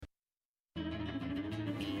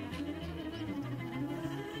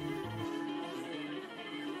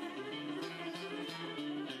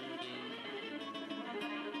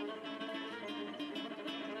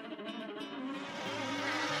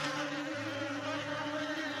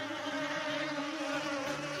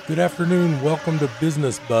Good afternoon. Welcome to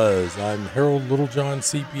Business Buzz. I'm Harold Littlejohn,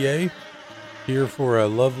 CPA, here for a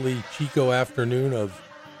lovely Chico afternoon of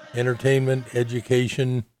entertainment,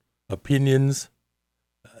 education, opinions,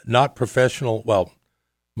 not professional. Well,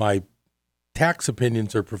 my tax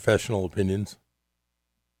opinions are professional opinions,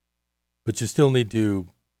 but you still need to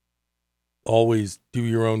always do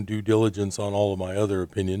your own due diligence on all of my other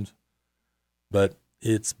opinions. But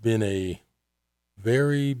it's been a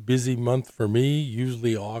very busy month for me.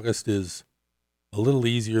 Usually August is a little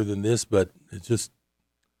easier than this, but it's just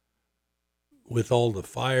with all the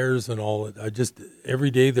fires and all,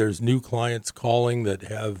 every day there's new clients calling that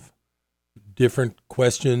have different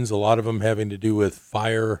questions, a lot of them having to do with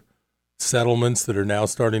fire settlements that are now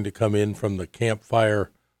starting to come in from the Camp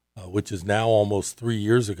Fire, which is now almost 3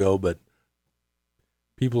 years ago, but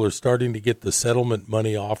people are starting to get the settlement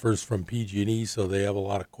money offers from PG&E, so they have a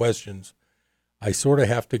lot of questions. I sort of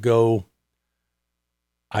have to go,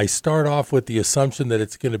 I start off with the assumption that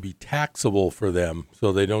it's going to be taxable for them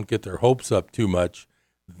so they don't get their hopes up too much.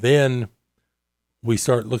 Then we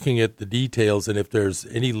start looking at the details, and if there's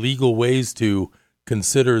any legal ways to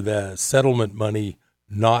consider the settlement money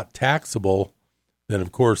not taxable, then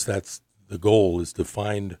of course that's the goal, is to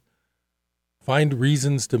find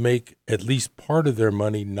reasons to make at least part of their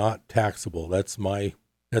money not taxable. That's my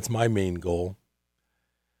main goal.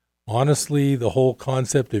 Honestly, the whole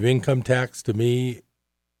concept of income tax, to me,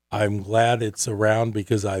 I'm glad it's around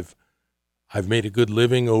because I've made a good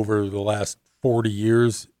living over the last 40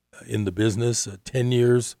 years in the business, 10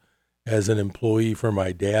 years as an employee for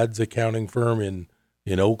my dad's accounting firm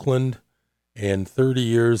in Oakland, and 30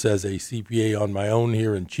 years as a CPA on my own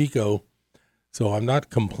here in Chico. So I'm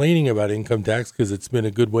not complaining about income tax because it's been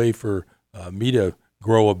a good way for me to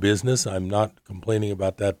grow a business. I'm not complaining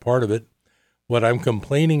about that part of it. What I'm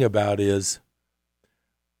complaining about is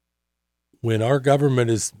when our government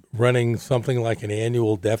is running something like an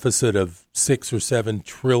annual deficit of $6 or $7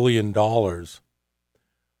 trillion,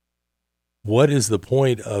 what is the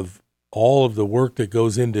point of all of the work that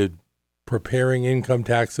goes into preparing income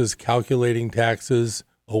taxes, calculating taxes,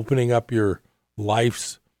 opening up your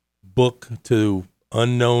life's book to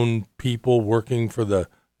unknown people working for the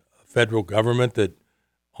federal government that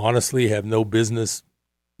honestly have no business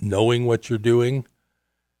knowing what you're doing?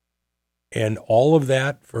 And all of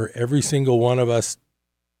that for every single one of us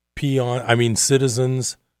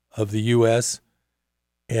citizens of the U.S.,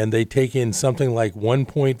 and they take in something like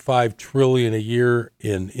 $1.5 trillion a year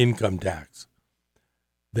in income tax.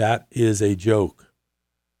 That is a joke.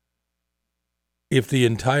 If the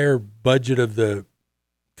entire budget of the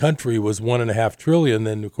country was $1.5 trillion,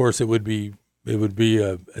 then of course it would be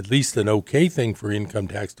at least an okay thing for income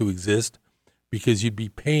tax to exist, because you'd be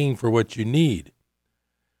paying for what you need.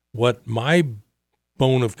 What my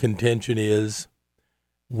bone of contention is,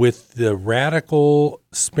 with the radical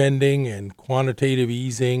spending and quantitative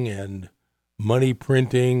easing and money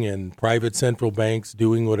printing and private central banks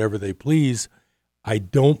doing whatever they please, I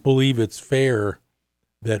don't believe it's fair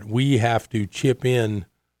that we have to chip in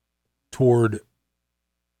toward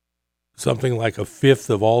something like a fifth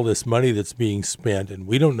of all this money that's being spent, and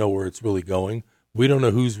we don't know where it's really going. We don't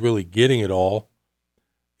know who's really getting it all.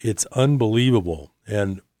 It's unbelievable.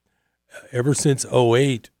 And ever since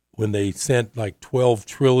 2008, when they sent like $12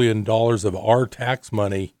 trillion of our tax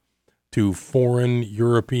money to foreign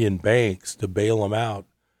European banks to bail them out,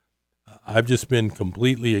 I've just been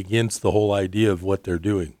completely against the whole idea of what they're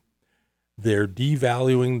doing. They're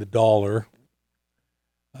devaluing the dollar.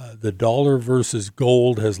 The dollar versus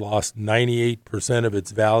gold has lost 98% of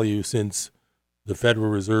its value since the Federal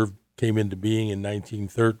Reserve came into being in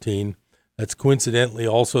 1913. That's coincidentally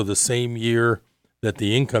also the same year that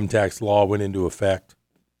the income tax law went into effect.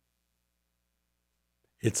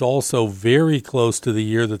 It's also very close to the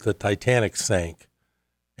year that the Titanic sank.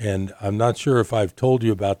 And I'm not sure if I've told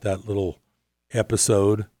you about that little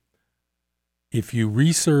episode. If you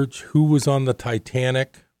research who was on the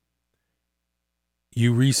Titanic,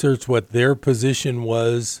 you research what their position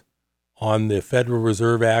was on the Federal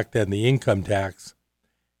Reserve Act and the income tax,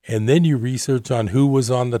 and then you research on who was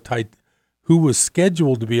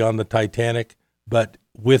scheduled to be on the Titanic but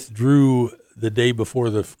withdrew the day before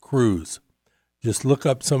the cruise. Just look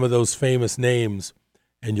up some of those famous names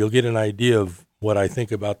and you'll get an idea of what I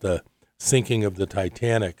think about the sinking of the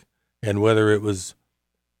Titanic and whether it was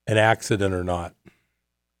an accident or not.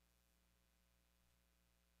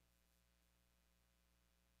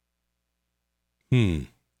 I'm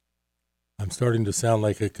starting to sound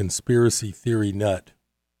like a conspiracy theory nut.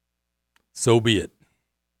 So be it.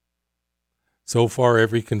 So far,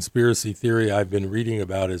 every conspiracy theory I've been reading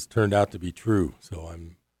about has turned out to be true, so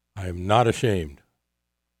I'm not ashamed.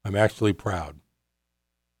 I'm actually proud.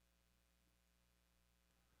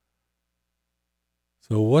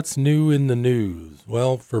 So what's new in the news?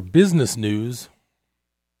 Well, for business news,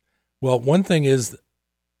 one thing is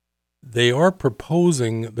they are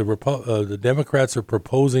proposing, the Democrats are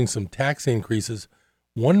proposing some tax increases.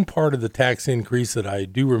 One part of the tax increase that I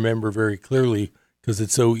do remember very clearly, because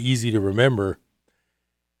it's so easy to remember,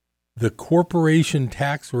 the corporation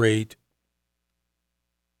tax rate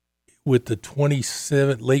with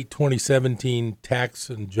the late 2017 Tax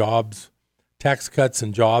Cuts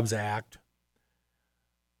and Jobs Act,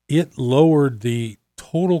 it lowered the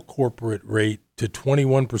total corporate rate to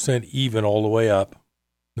 21% even all the way up,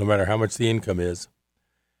 no matter how much the income is.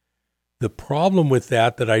 The problem with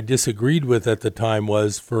that I disagreed with at the time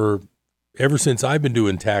was ever since I've been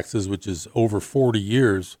doing taxes, which is over 40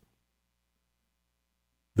 years,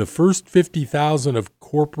 the first $50,000 of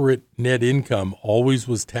corporate net income always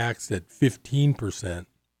was taxed at 15%.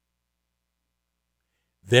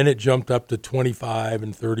 Then it jumped up to 25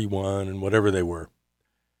 and 31 and whatever they were.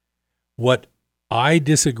 What I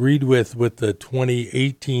disagreed with the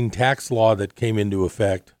 2018 tax law that came into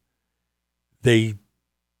effect, they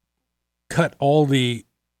cut all the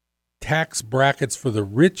tax brackets for the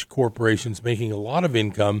rich corporations making a lot of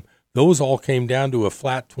income. Those all came down to a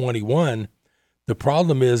flat 21. The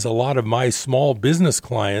problem is a lot of my small business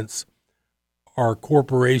clients are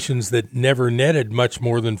corporations that never netted much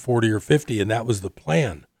more than 40 or 50, and that was the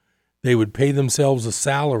plan. They would pay themselves a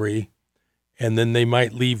salary, and then they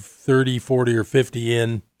might leave 30, 40, or 50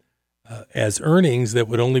 in as earnings that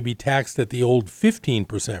would only be taxed at the old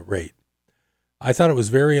 15% rate. I thought it was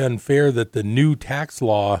very unfair that the new tax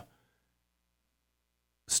law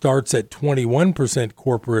starts at 21%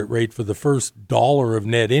 corporate rate for the first dollar of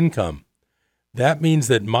net income. That means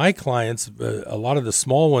that my clients, a lot of the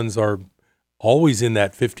small ones, are always in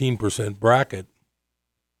that 15% bracket.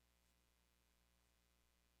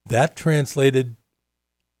 That translated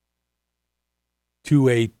to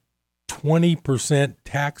a 20%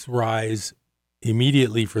 tax rise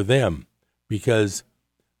immediately for them, because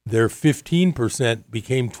their 15%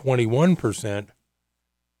 became 21%.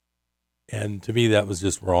 And to me, that was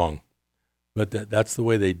just wrong. But that's the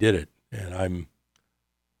way they did it. And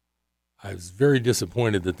I was very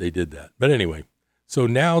disappointed that they did that. But anyway, so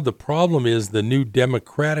now the problem is the new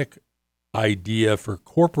Democratic idea for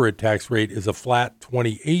corporate tax rate is a flat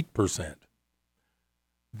 28%.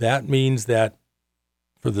 That means that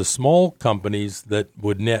for the small companies that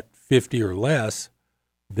would net 50 or less,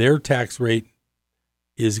 their tax rate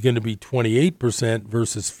is going to be 28%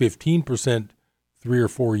 versus 15% 3 or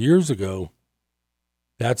 4 years ago.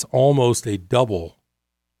 That's almost a double.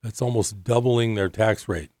 That's almost doubling their tax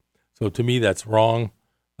rate. So to me, that's wrong.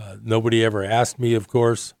 Nobody ever asked me, of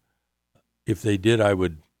course. If they did,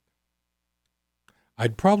 if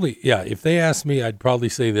they asked me, I'd probably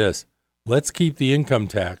say this: let's keep the income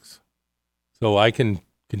tax so I can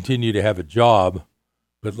continue to have a job,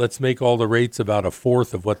 but let's make all the rates about a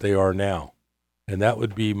fourth of what they are now. And that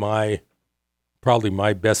would be probably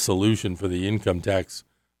my best solution for the income tax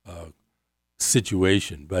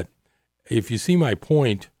situation. But if you see my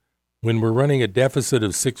point, when we're running a deficit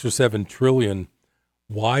of 6 or 7 trillion,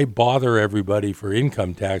 why bother everybody for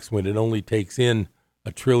income tax when it only takes in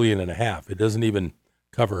 $1.5 trillion? It doesn't even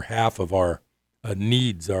cover half of our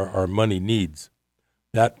needs, our money needs.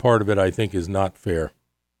 That part of it, I think, is not fair.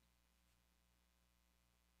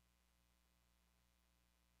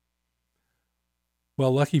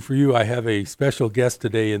 Well, lucky for you, I have a special guest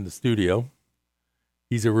today in the studio.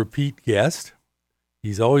 He's a repeat guest.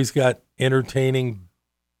 He's always got entertaining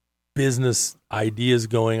business ideas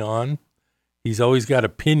going on. He's always got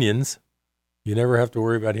opinions. You never have to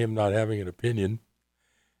worry about him not having an opinion.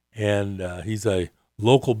 And he's a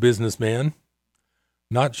local businessman.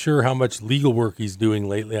 Not sure how much legal work he's doing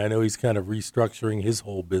lately. I know he's kind of restructuring his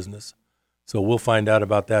whole business. So we'll find out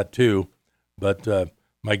about that too. But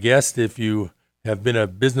my guest, if you have been a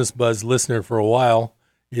Business Buzz listener for a while,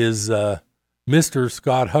 is Mr.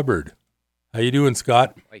 Scott Hubbard. How you doing,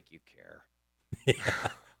 Scott? Like you care. Yeah,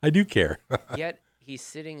 I do care. Yet he's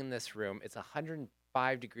sitting in this room. It's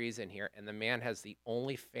 105 degrees in here, and the man has the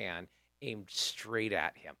only fan aimed straight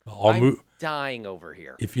at him. I'm dying over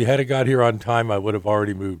here. If you had got here on time, I would have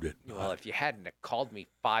already moved it. Well, if you hadn't called me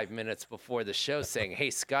 5 minutes before the show saying, "Hey,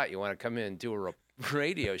 Scott, you want to come in and do a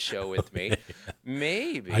radio show with me?"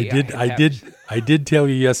 Maybe I did tell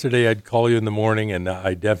you yesterday I'd call you in the morning, and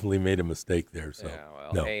I definitely made a mistake there. So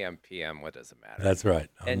no. AM, PM, what does it matter? That's right.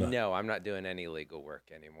 I'm not doing any legal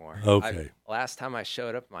work anymore. Okay. Last time I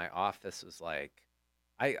showed up, my office was like,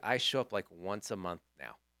 I show up like once a month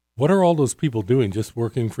now. What are all those people doing? Just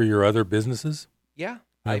working for your other businesses? Yeah.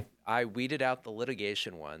 I weeded out the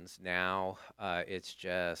litigation ones. Now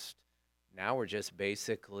we're just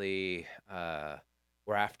basically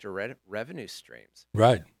we're after revenue streams.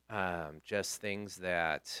 Right. Just things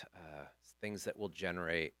that will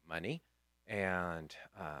generate money, and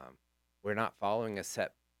we're not following a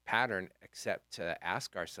set pattern except to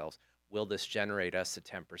ask ourselves, will this generate us a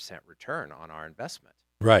 10% return on our investment?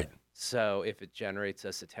 Right. So if it generates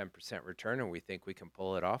us a 10% return and we think we can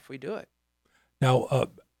pull it off, we do it. Now,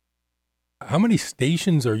 how many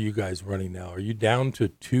stations are you guys running now? Are you down to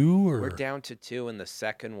 2? Or? We're down to 2, and the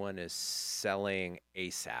second one is selling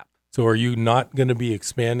ASAP. So are you not going to be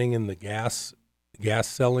expanding in the gas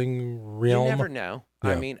selling realm? You never know.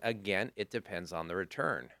 Yeah. I mean, again, it depends on the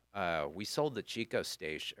return. We sold the Chico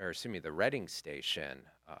station, the Redding station,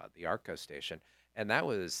 the Arco station, and that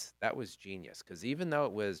was genius, because even though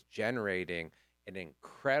it was generating an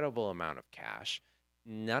incredible amount of cash,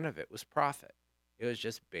 none of it was profit. It was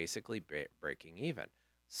just basically breaking even.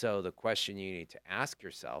 So the question you need to ask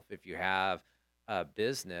yourself, if you have a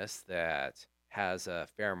business that has a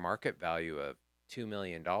fair market value of $2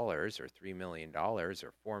 million or $3 million or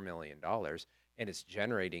 $4 million, and it's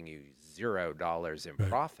generating you $0 in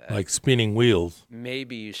profit, like spinning wheels,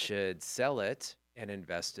 maybe you should sell it and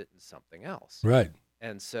invest it in something else. Right.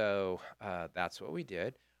 And so that's what we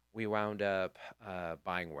did. We wound up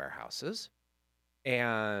buying warehouses,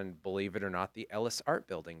 and believe it or not, the Ellis Art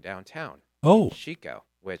Building downtown. Oh. In Chico,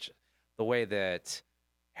 which the way that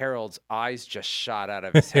Harold's eyes just shot out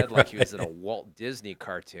of his head like he was in a Walt Disney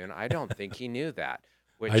cartoon, I don't think he knew that.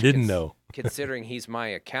 Which I didn't know. Considering he's my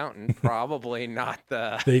accountant, probably not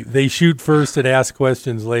the... They shoot first and ask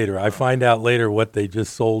questions later. I find out later what they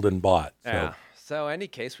just sold and bought. So. Yeah. So any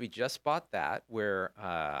case, we just bought that.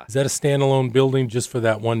 Is that a standalone building just for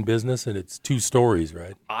that one business? And it's 2 stories,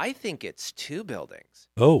 right? I think it's 2 buildings.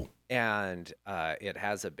 Oh. And it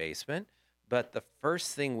has a basement. But the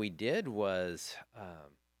first thing we did was,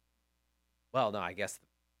 I guess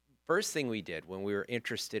the first thing we did when we were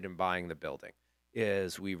interested in buying the building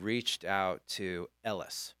is we reached out to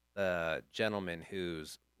Ellis, the gentleman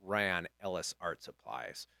who's ran Ellis Art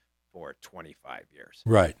Supplies for 25 years.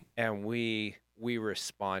 Right. And we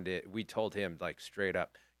responded, we told him, like, straight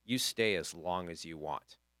up, you stay as long as you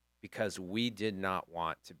want, because we did not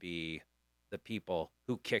want to be the people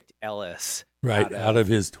who kicked Ellis out of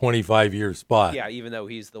his 25-year spot. Yeah, even though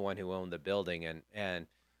he's the one who owned the building. And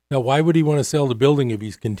now, why would he want to sell the building if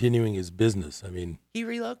he's continuing his business? I mean, he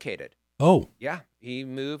relocated. Oh. Yeah, he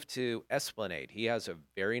moved to Esplanade. He has a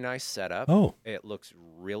very nice setup. Oh. It looks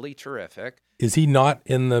really terrific. Is he not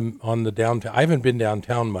on the downtown? I haven't been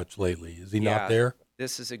downtown much lately. Is he not there?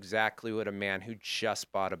 This is exactly what a man who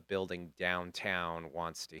just bought a building downtown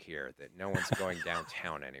wants to hear, that no one's going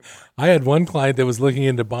downtown anymore. I had one client that was looking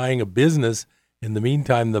into buying a business. In the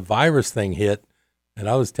meantime, the virus thing hit, and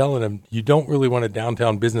I was telling him, you don't really want a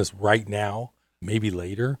downtown business right now, maybe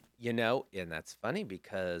later. You know, and that's funny,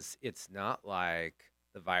 because it's not like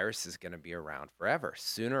the virus is going to be around forever.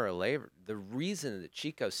 Sooner or later, the reason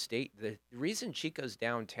Chico's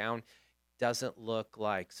downtown doesn't look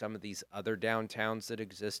like some of these other downtowns that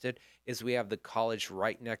existed is we have the college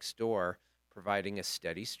right next door providing a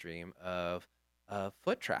steady stream of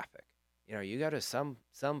foot traffic. You know, you go to some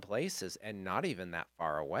places and not even that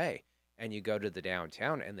far away, and you go to the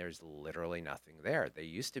downtown and there's literally nothing there. They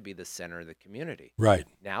used to be the center of the community. Right.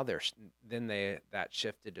 Now that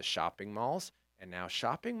shifted to shopping malls, and now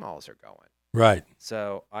shopping malls are going. Right.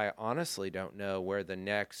 So I honestly don't know where the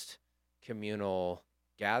next communal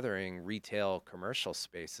gathering retail commercial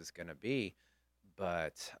space is going to be,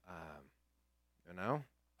 but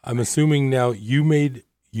I'm assuming now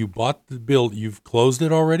you bought the build. You've closed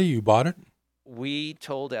it already? You bought it? We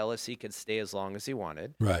told Ellis he could stay as long as he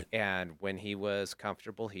wanted. Right. And when he was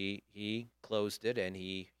comfortable, he closed it and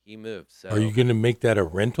he moved. So are you going to make that a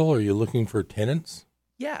rental? Are you looking for tenants?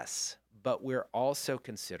 Yes, but we're also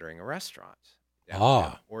considering a restaurant.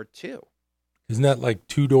 Or 2. Isn't that like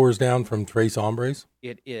 2 doors down from Tres Hombres?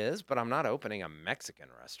 It is, but I'm not opening a Mexican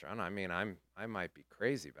restaurant. I mean, I might be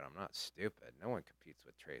crazy, but I'm not stupid. No one competes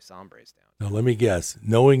with Tres Hombres down. Now, let me guess.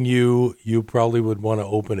 Knowing you probably would want to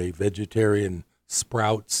open a vegetarian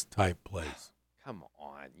Sprouts type place. Come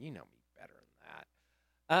on, you know me better than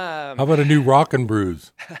that. How about a new Rock and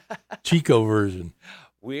Brews Chico version?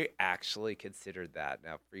 We actually considered that.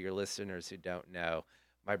 Now, for your listeners who don't know,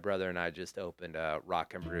 my brother and I just opened a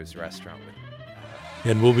Rock and Brews restaurant.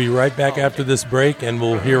 And we'll be right back after this break, and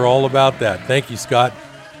we'll hear all about that. Thank you, Scott.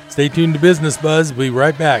 Stay tuned to Business Buzz. We'll be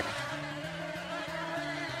right back.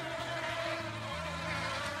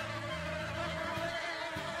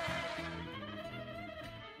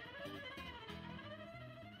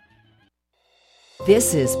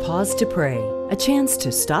 This is Pause to Pray, a chance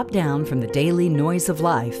to stop down from the daily noise of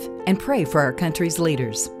life and pray for our country's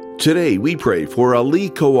leaders. Today, we pray for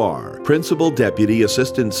Ali Kowar, Principal Deputy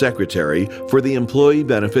Assistant Secretary for the Employee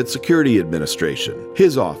Benefit Security Administration.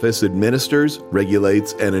 His office administers,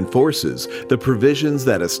 regulates, and enforces the provisions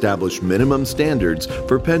that establish minimum standards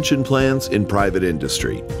for pension plans in private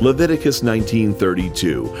industry. Leviticus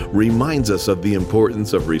 19:32 reminds us of the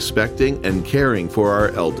importance of respecting and caring for our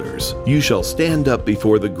elders. You shall stand up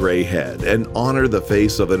before the gray head and honor the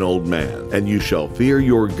face of an old man, and you shall fear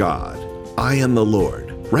your God. I am the Lord.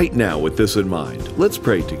 Right now, with this in mind, let's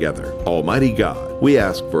pray together. Almighty God, we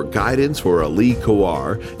ask for guidance for Ali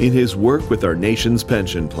Kowar in his work with our nation's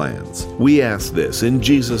pension plans. We ask this in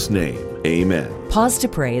Jesus' name. Amen. Pause to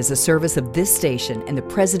Pray is a service of this station and the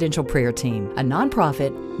Presidential Prayer Team, a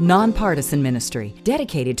nonprofit, nonpartisan ministry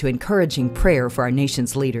dedicated to encouraging prayer for our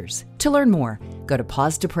nation's leaders. To learn more, go to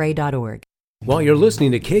pausetopray.org. While you're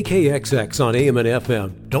listening to KKXX on AM and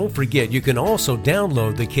FM, don't forget you can also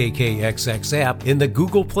download the KKXX app in the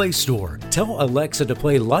Google Play Store. Tell Alexa to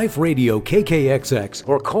play Life Radio KKXX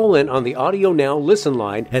or call in on the Audio Now listen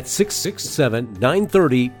line at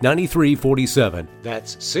 667-930-9347.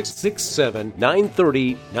 That's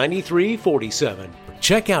 667-930-9347.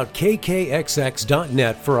 Check out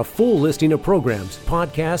kkxx.net for a full listing of programs,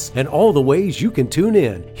 podcasts, and all the ways you can tune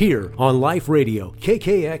in here on Life Radio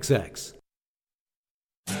KKXX.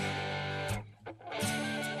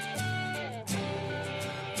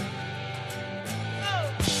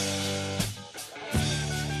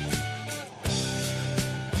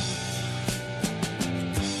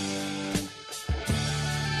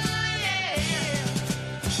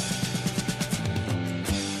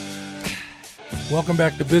 Welcome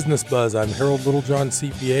back to Business Buzz. I'm Harold Littlejohn,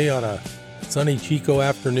 CPA, on a sunny Chico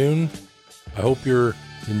afternoon. I hope you're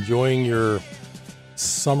enjoying your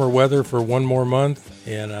summer weather for one more month,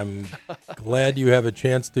 and I'm glad you have a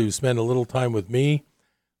chance to spend a little time with me.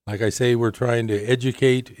 Like I say, we're trying to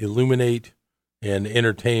educate, illuminate, and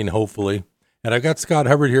entertain, hopefully. And I've got Scott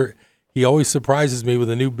Hubbard here. He always surprises me with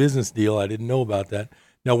a new business deal. I didn't know about that.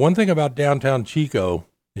 Now, one thing about downtown Chico,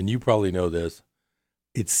 and you probably know this,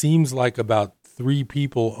 it seems like about 3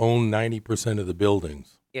 people own 90% of the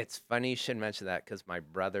buildings. It's funny you should mention that because my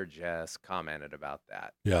brother just commented about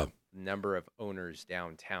that. Yeah. The number of owners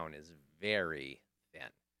downtown is very thin.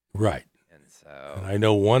 Right. And so. And I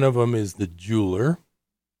know one of them is the jeweler.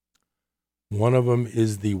 One of them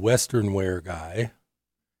is the Western wear guy.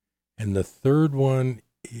 And the third one,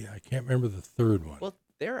 I can't remember the third one. Well,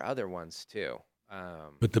 there are other ones too.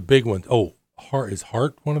 But the big ones, is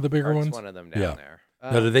Hart one of the bigger Hart's ones? One of them down there.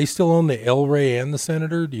 Now, do they still own the El Rey and the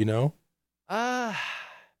Senator? Do you know? Boy,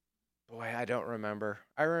 I don't remember.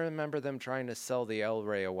 I remember them trying to sell the El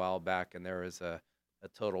Rey a while back, and there was a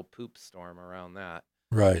total poop storm around that.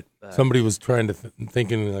 Right. Somebody was trying to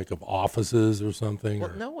thinking like of offices or something.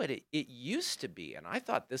 Well, no, it used to be, and I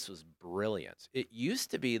thought this was brilliant. It used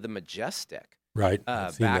to be the Majestic. Right.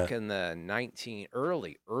 Back in the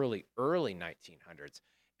early 1900s,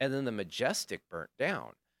 and then the Majestic burnt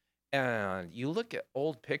down. And you look at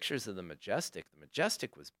old pictures of the Majestic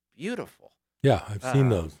was beautiful. Yeah, I've seen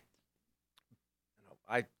those.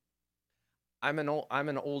 I'm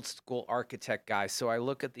an old school architect guy, so I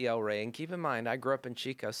look at the El Rey, and keep in mind I grew up in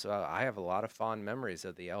Chico, so I have a lot of fond memories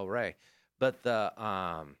of the El Rey. But the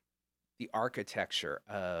architecture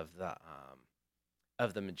of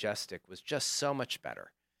the Majestic was just so much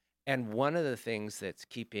better. And one of the things that's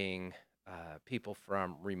keeping people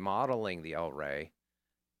from remodeling the El Rey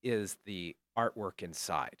is the artwork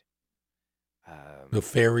inside. The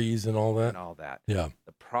fairies and all that? And all that. Yeah.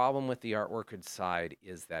 The problem with the artwork inside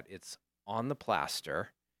is that it's on the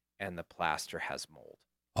plaster, and the plaster has mold.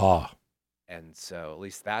 Ah. And so at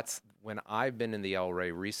least that's when I've been in the El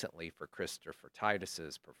Rey recently for Christopher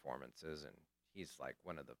Titus's performances, and he's like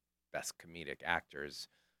one of the best comedic actors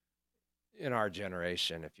in our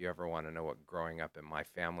generation. If you ever want to know what growing up in my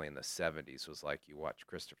family in the 70s was like, you watch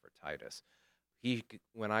Christopher Titus.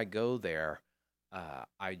 When I go there,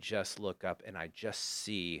 I just look up and I just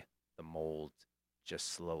see the mold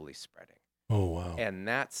just slowly spreading. Oh, wow. And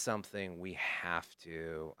that's something we have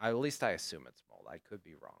to, at least I assume it's mold. I could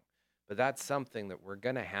be wrong. But that's something that we're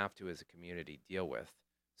going to have to, as a community, deal with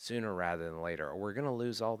sooner rather than later, or we're going to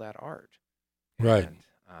lose all that art. Right. And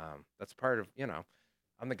that's part of,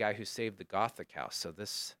 I'm the guy who saved the Gothic house, so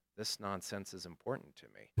this nonsense is important to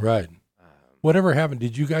me. Right. Whatever happened?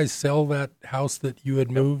 Did you guys sell that house that you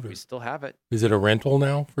had moved? We still have it. Is it a rental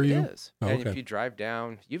now for you? It is. And if you drive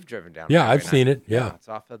down, you've driven down. Yeah, I've seen it. Yeah. It's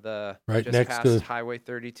off of the right just next past to Highway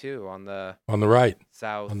 32 on the right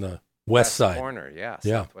south on the West side corner. Yeah,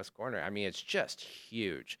 yeah, southwest corner. I mean, it's just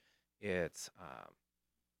huge. It's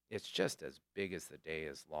just as big as the day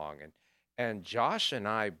is long. And Josh and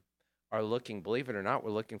I are looking, believe it or not,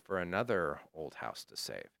 we're looking for another old house to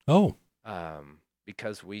save. Oh.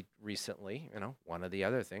 Because we recently, one of the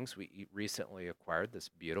other things, we recently acquired this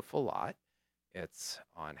beautiful lot. It's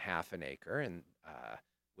on half an acre and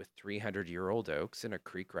with 300-year-old oaks and a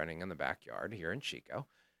creek running in the backyard here in Chico.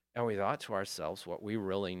 And we thought to ourselves, what we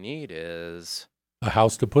really need is a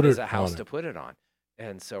house to put it on.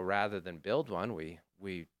 And so rather than build one, we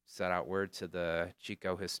set out word to the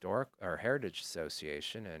Chico Heritage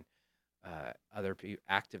Association and other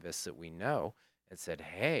activists that we know and said,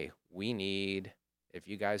 hey, we need, if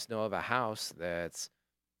you guys know of a house that's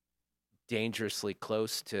dangerously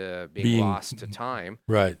close to being lost to time,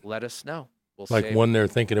 right, let us know. We'll like one they're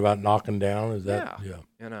thinking about knocking down. Is that? Yeah.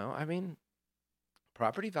 I mean,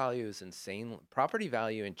 property value is insane. Property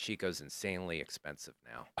value in Chico is insanely expensive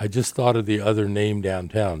now. I just thought of the other name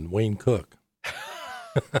downtown, Wayne Cook.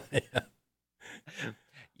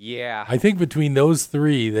 Yeah. I think between those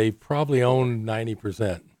three, they probably own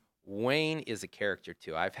 90%. Wayne is a character,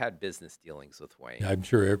 too. I've had business dealings with Wayne. I'm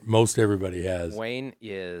sure most everybody has. Wayne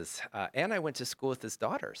is, and I went to school with his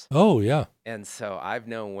daughters. Oh, yeah. And so I've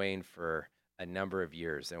known Wayne for a number of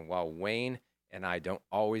years. And while Wayne and I don't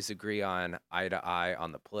always agree on eye to eye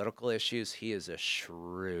on the political issues, he is a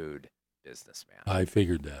shrewd businessman. I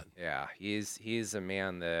figured that. Yeah, he's a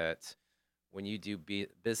man that when you do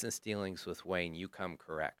business dealings with Wayne, you come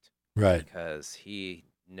correct. Right. Because he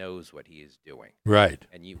knows what he is doing. Right.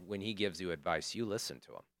 And when he gives you advice, you listen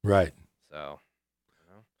to him. Right. So,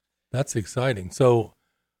 that's exciting. So,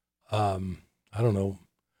 I don't know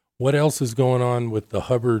what else is going on with the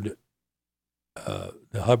Hubbard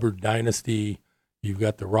dynasty. You've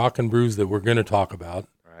got the Rock and Brews that we're going to talk about.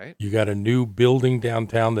 Right. You got a new building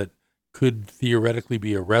downtown that could theoretically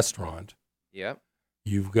be a restaurant. Yep.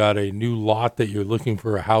 You've got a new lot that you're looking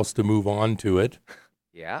for a house to move on to it.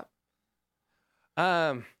 Yeah.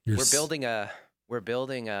 We're building a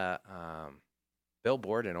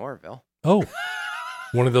billboard in Oroville. Oh,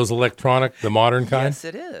 one of those electronic, the modern kind? Yes,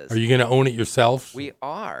 it is. Are you going to own it yourself? We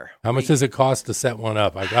are. How much does it cost to set one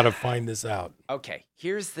up? I got to find this out. Okay,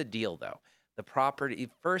 here's the deal, though. The property,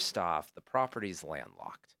 first off, the property's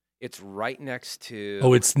landlocked. It's right next to...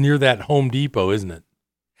 Oh, it's near that Home Depot, isn't it?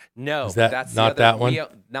 No, that's not that one?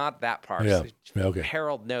 Not that part. Yeah. Okay.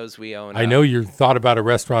 Harold knows we own... I know you thought about a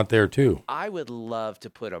restaurant there, too. I would love to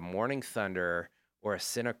put a Morning Thunder or a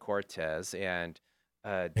Cine Cortez and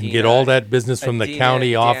get all that business from the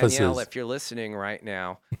county offices. Danielle, if you're listening right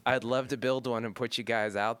now, I'd love to build one and put you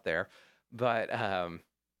guys out there. But,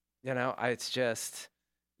 it's just...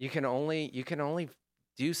 You can only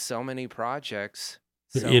do so many projects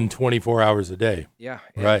in 24 hours a day. Yeah,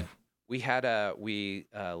 right. We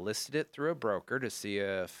listed it through a broker to see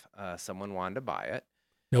if someone wanted to buy it.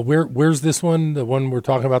 Now, where's this one? The one we're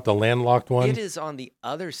talking about, the landlocked one? It is on the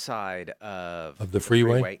other side of the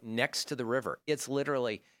freeway, next to the river. It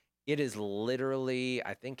is literally,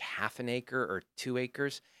 I think, half an acre or 2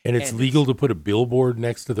 acres. And it's legal to put a billboard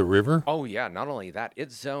next to the river? Oh, yeah. Not only that,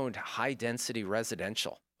 it's zoned high-density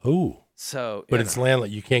residential. Oh. So, but it's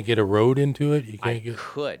landlocked. You can't get a road into it?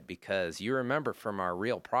 Could, because you remember from our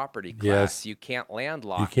real property class, yes, you can't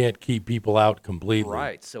landlock. You can't keep people out completely.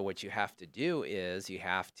 Right. So what you have to do is you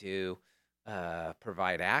have to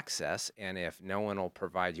provide access, and if no one will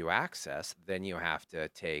provide you access, then you have to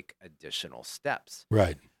take additional steps.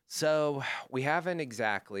 Right. So we haven't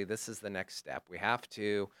exactly, this is the next step. We have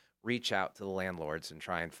to reach out to the landlords and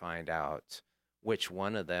try and find out which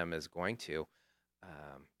one of them is going to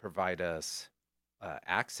provide us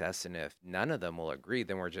access. And if none of them will agree,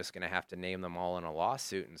 then we're just going to have to name them all in a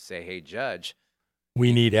lawsuit and say, hey, judge,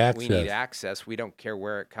 we need access. We need access. We don't care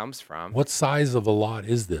where it comes from. What size of a lot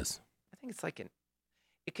is this? I think it's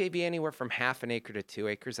it could be anywhere from half an acre to 2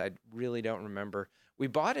 acres. I really don't remember. We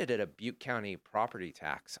bought it at a Butte County property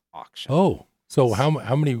tax auction. Oh, so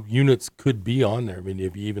how many units could be on there? I mean,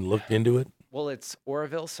 have you even looked into it? Well, it's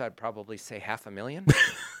Oroville, so I'd probably say 500,000.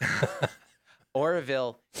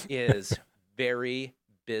 Oroville is very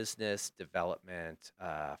business development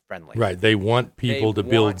friendly. Right. They want people to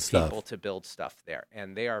build stuff. People to build stuff there.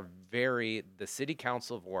 And they are the City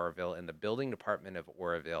Council of Oroville and the Building Department of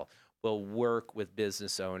Oroville will work with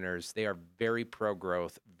business owners. They are very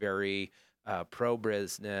pro-growth, very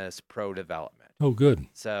pro-business, pro-development. Oh, good.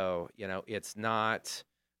 So, it's not,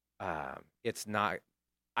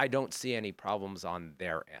 I don't see any problems on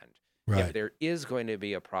their end. Right. If there is going to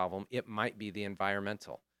be a problem, it might be the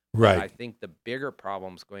environmental. Right. But I think the bigger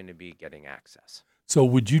problem is going to be getting access. So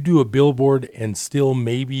would you do a billboard and still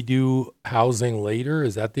maybe do housing later?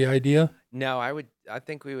 Is that the idea? No, I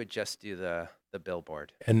think we would just do the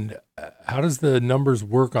billboard. And how does the numbers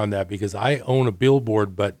work on that? Because I own a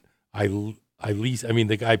billboard, but I lease. I mean,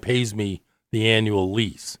 the guy pays me the annual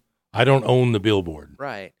lease. I don't own the billboard.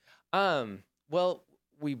 Right. Well,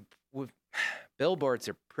 we billboards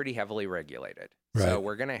are pretty heavily regulated. Right. So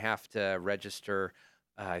we're going to have to register,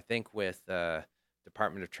 I think, with the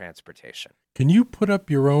Department of Transportation. Can you put up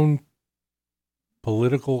your own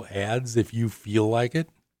political ads if you feel like it?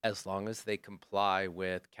 As long as they comply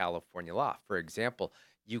with California law. For example,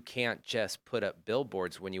 you can't just put up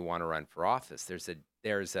billboards when you want to run for office. There's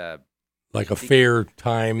a like a fair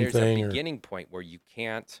time there's thing. A beginning point where you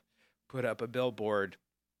can't put up a billboard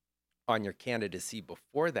on your candidacy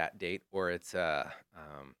before that date, or it's a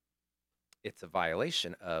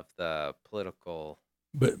violation of the political.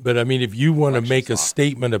 But I mean, if you want to make a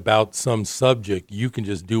statement about some subject, you can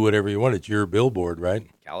just do whatever you want. It's your billboard, right?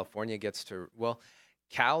 California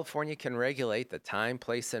can regulate the time,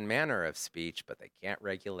 place, and manner of speech, but they can't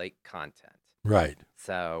regulate content. Right.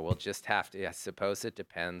 So we'll just have to, I suppose it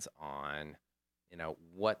depends on,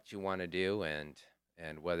 what you want to do and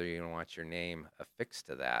whether you want your name affixed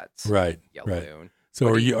to that. Right. Yellow right. moon. So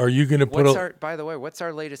are you going to put by the way, what's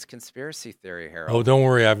our latest conspiracy theory, Harold? Oh, don't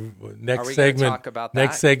worry. Next segment, talk about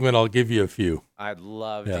next segment, I'll give you a few. I'd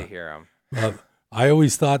love to hear them. I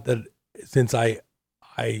always thought that since I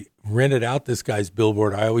rented out this guy's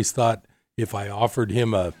billboard, I always thought if I offered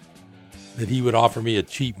him that he would offer me a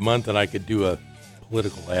cheap month and I could do a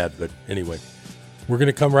political ad. But anyway, we're going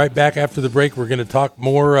to come right back after the break. We're going to talk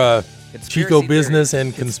more Chico business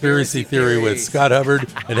and conspiracy theory with Scott Hubbard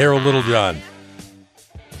and Harold Littlejohn.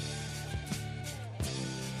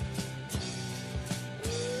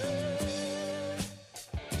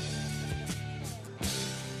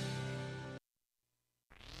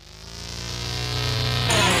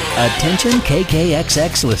 Attention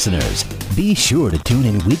KKXX listeners. Be sure to tune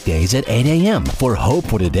in weekdays at 8 a.m. for Hope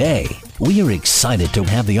for Today. We are excited to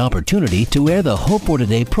have the opportunity to air the Hope for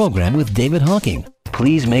Today program with David Hawking.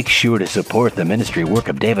 Please make sure to support the ministry work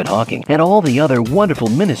of David Hawking and all the other wonderful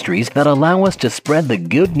ministries that allow us to spread the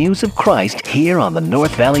good news of Christ here on the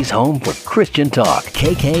North Valley's home for Christian talk,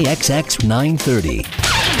 KKXX 930.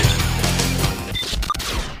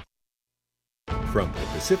 From the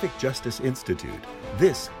Pacific Justice Institute,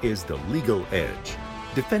 this is The Legal Edge,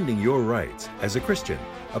 defending your rights as a Christian,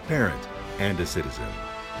 a parent, and a citizen.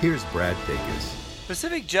 Here's Brad Dacus.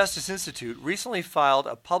 Pacific Justice Institute recently filed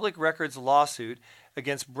a public records lawsuit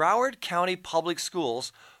against Broward County Public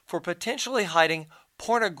Schools for potentially hiding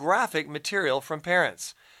pornographic material from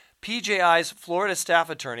parents. PJI's Florida staff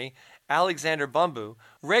attorney, Alexander Bumbu,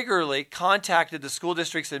 regularly contacted the school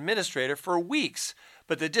district's administrator for weeks,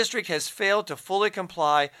 but the district has failed to fully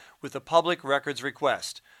comply with the public records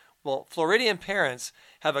request. Well, Floridian parents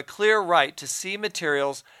have a clear right to see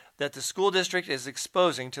materials that the school district is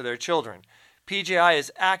exposing to their children. PJI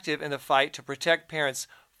is active in the fight to protect parents'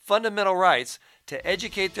 fundamental rights to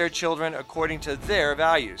educate their children according to their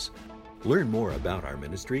values. Learn more about our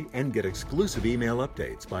ministry and get exclusive email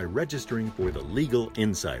updates by registering for the Legal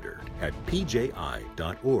Insider at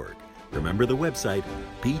pji.org. Remember the website,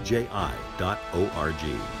 pji.org.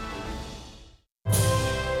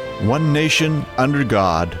 One nation under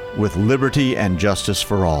God, with liberty and justice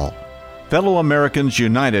for all. Fellow Americans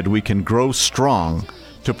united, we can grow strong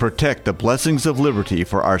to protect the blessings of liberty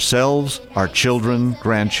for ourselves, our children,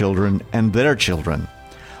 grandchildren, and their children.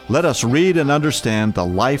 Let us read and understand the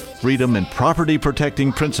life, freedom, and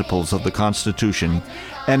property-protecting principles of the Constitution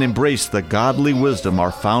and embrace the godly wisdom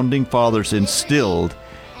our founding fathers instilled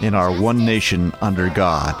in our one nation under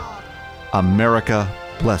God. America,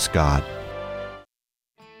 bless God.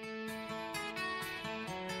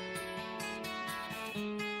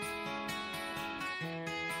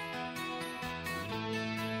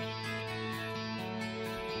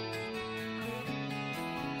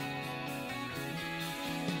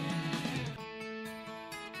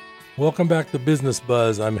 Welcome back to Business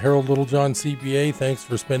Buzz. I'm Harold Littlejohn, CPA. Thanks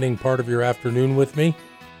for spending part of your afternoon with me.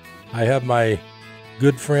 I have my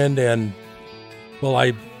good friend and, well,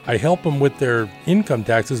 I help them with their income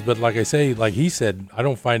taxes, but like I say, like he said, I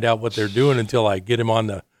don't find out what they're doing until I get him on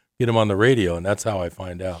the radio, and that's how I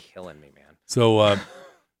find out. Killing me, man. So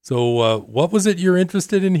what was it you're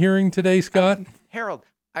interested in hearing today, Scott? Harold,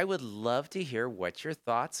 I would love to hear what your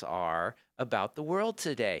thoughts are about the world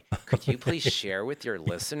today. Could you please share with your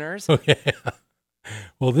listeners? Okay.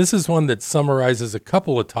 Well, this is one that summarizes a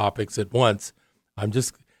couple of topics at once.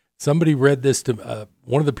 Somebody read this to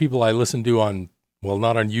one of the people I listen to on, well,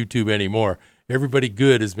 not on YouTube anymore. everybody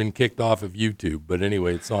good has been kicked off of YouTube. But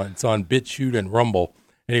anyway, it's on BitChute and Rumble.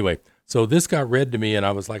 Anyway, so this got read to me, and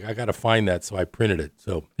I was like, I got to find that, so I printed it.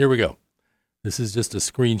 So here we go. This is just a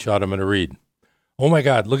screenshot I'm going to read. Oh, my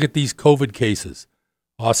God, look at these COVID cases.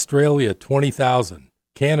 Australia, 20,000.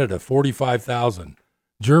 Canada, 45,000.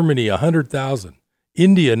 Germany, 100,000.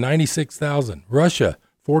 India, 96,000. Russia,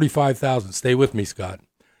 45,000. Stay with me, Scott.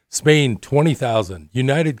 Spain, 20,000.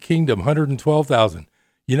 United Kingdom, 112,000.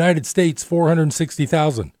 United States,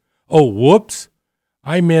 460,000. Oh, whoops.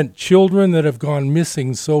 I meant children that have gone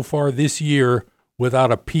missing so far this year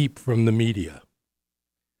without a peep from the media.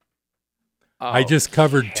 I just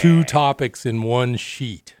covered 2 topics in one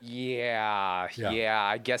sheet. Yeah.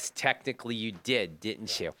 I guess technically you did,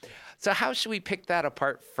 didn't you? So how should we pick that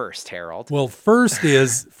apart first, Harold? Well, first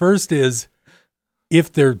is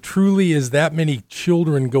if there truly is that many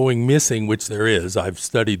children going missing, which there is, I've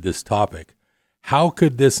studied this topic, how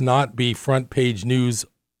could this not be front page news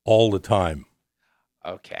all the time?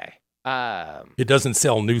 Okay. It doesn't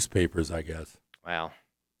sell newspapers, I guess. Well,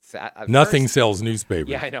 nothing sells newspapers.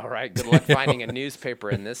 Yeah, I know, right? Good luck finding a newspaper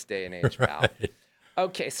in this day and age, pal. Right.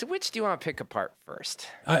 Okay, so which do you want to pick apart first?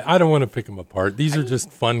 I don't want to pick them apart. These are just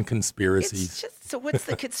fun conspiracies. So what's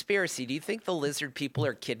the conspiracy? Do you think the lizard people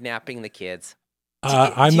are kidnapping the kids?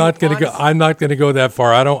 I'm not going to go that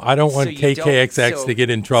far. I don't want KKXX to get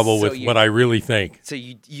in trouble with what I really think.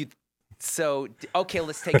 So okay,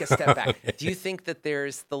 let's take a step back. Okay. Do you think that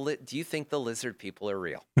do you think the lizard people are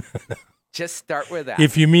real? Just start with that.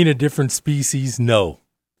 If you mean a different species, no.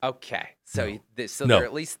 Okay. So no. They're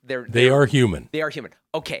at least they are human. They are human.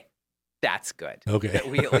 Okay. That's good. Okay. That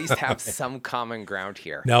we at least have some common ground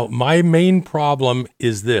here. Now, my main problem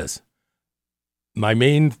is this. My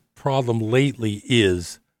main problem lately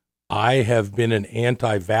is I have been an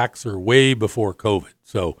anti-vaxxer way before COVID.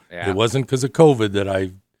 So It wasn't because of COVID that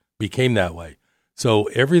I became that way. So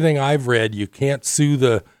everything I've read, you can't sue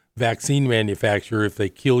the vaccine manufacturer if they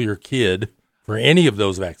kill your kid for any of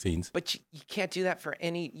those vaccines. But you can't do that for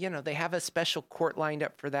any, they have a special court lined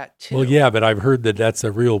up for that too. Well, yeah, but I've heard that that's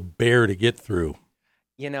a real bear to get through.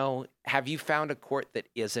 Have you found a court that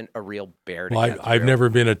isn't a real bear to get through? I've never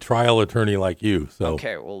been a trial attorney like you. So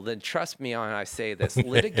okay, well then trust me when I say this.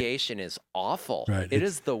 Litigation is awful. Right. It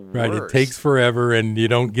is the worst. Right. It takes forever and you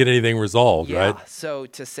don't get anything resolved, right? So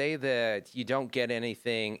to say that you don't get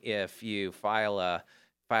anything if you file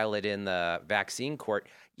it in the vaccine court,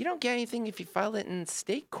 you don't get anything if you file it in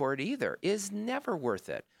state court either. Is never worth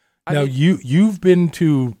it. I know you've been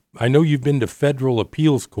to federal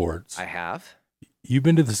appeals courts. I have. You've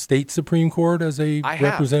been to the state Supreme Court as a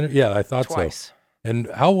representative? Yeah, I thought Twice. So. And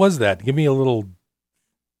how was that? Give me a little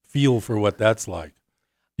feel for what that's like.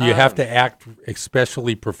 Do you have to act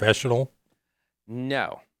especially professional?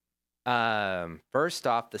 No. First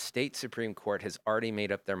off, the state Supreme Court has already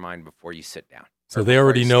made up their mind before you sit down. So they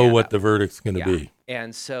already know what the verdict's going to be.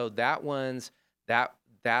 And so that's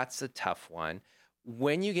a tough one.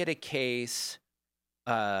 When you get a case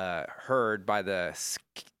heard by the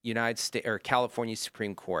United States or California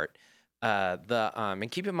Supreme Court,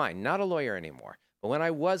 and keep in mind, not a lawyer anymore, but when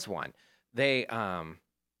I was one, they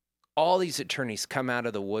all these attorneys come out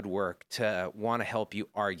of the woodwork to want to help you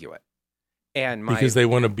argue it. And because they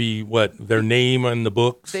want to be their name on the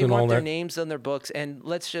books and all that? They want their names on their books, and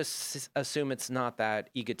let's just assume it's not that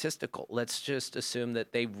egotistical. Let's just assume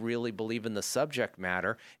that they really believe in the subject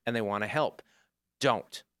matter and they want to help.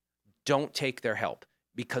 Don't take their help,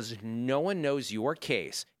 because no one knows your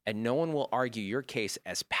case and no one will argue your case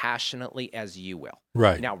as passionately as you will.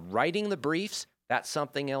 Right. Now, writing the briefs, that's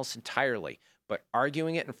something else entirely, but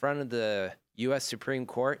arguing it in front of the U.S. Supreme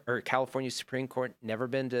Court or California Supreme Court, never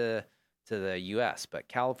been to the U.S., but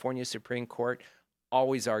California Supreme Court,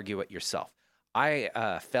 always argue it yourself. I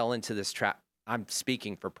fell into this trap. I'm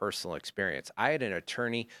speaking for personal experience. I had an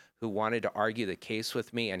attorney who wanted to argue the case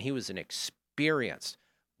with me, and he was an experienced,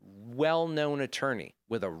 well-known attorney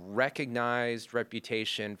with a recognized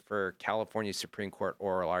reputation for California Supreme Court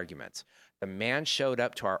oral arguments. The man showed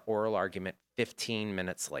up to our oral argument 15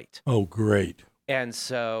 minutes late. Oh, great. And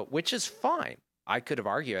so, which is fine. I could have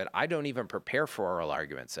argued it. I don't even prepare for oral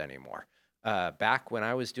arguments anymore. Back when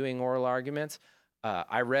I was doing oral arguments,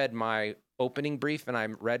 I read my opening brief and I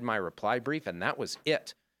read my reply brief, and that was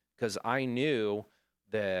it, because I knew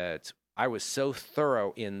that I was so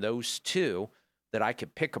thorough in those two that I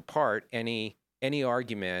could pick apart any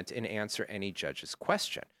argument and answer any judge's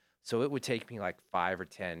question. So it would take me like 5 or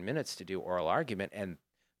 10 minutes to do oral argument, and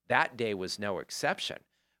that day was no exception.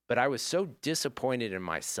 But I was so disappointed in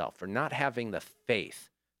myself for not having the faith,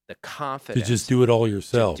 the confidence. To just do it all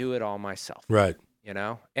yourself. To do it all myself. Right.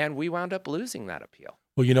 And we wound up losing that appeal.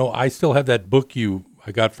 Well, I still have that book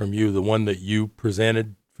I got from you, the one that you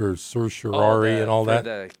presented for certiorari and all that.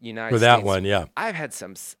 The United for that States. One, yeah. I've had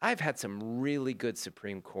some really good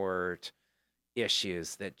Supreme Court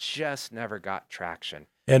issues that just never got traction.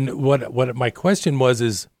 And what my question was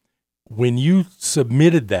is, when you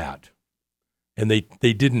submitted that, and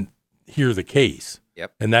they didn't hear the case,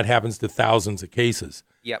 yep, and that happens to thousands of cases.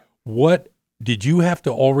 Yep. What did you have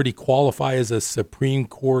to already qualify as a Supreme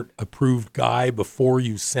Court approved guy before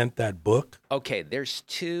you sent that book? Okay, there's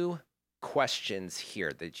two questions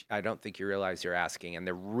here that I don't think you realize you're asking, and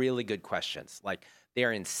they're really good questions. Like,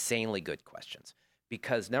 they're insanely good questions.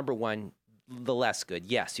 Because number one, the less good,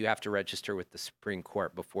 yes, you have to register with the Supreme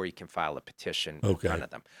Court before you can file a petition in front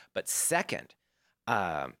of them. But second,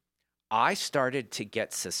 I started to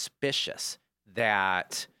get suspicious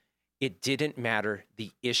that it didn't matter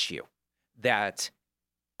the issue. That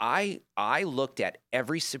I looked at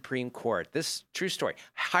every Supreme Court, this true story,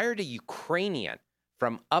 hired a Ukrainian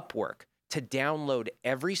from Upwork to download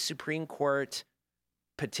every Supreme Court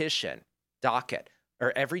petition docket,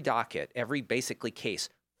 or every basically case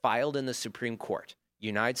filed in the Supreme Court,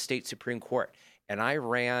 United States Supreme Court. And I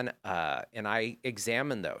ran and I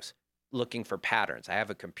examined those looking for patterns. I have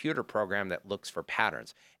a computer program that looks for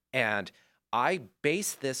patterns. And I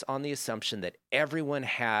based this on the assumption that everyone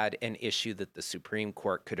had an issue that the Supreme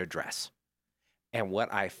Court could address. And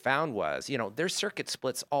what I found was, there's circuit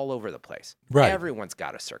splits all over the place. Right. Everyone's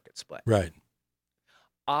got a circuit split. Right.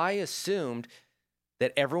 I assumed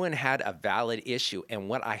that everyone had a valid issue. And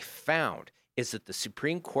what I found is that the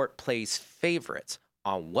Supreme Court plays favorites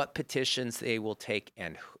on what petitions they will take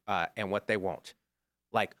and what they won't.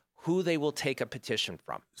 Like, who they will take a petition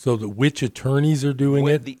from. So which attorneys are doing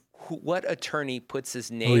it? What attorney puts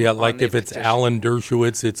his name? Oh yeah, on like the if it's petition. Alan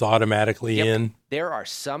Dershowitz, it's automatically in. There are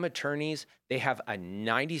some attorneys, they have a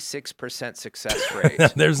 96% success rate.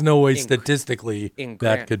 There's no way statistically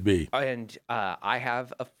that could be. And I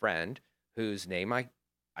have a friend whose name I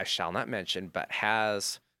shall not mention, but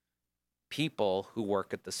has people who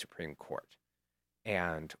work at the Supreme Court.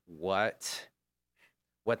 And what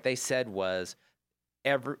they said was,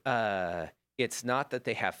 it's not that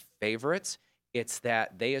they have favorites. It's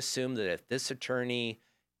that they assume that if this attorney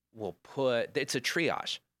it's a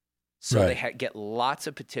triage. So right. They get lots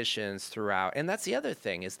of petitions throughout. And that's the other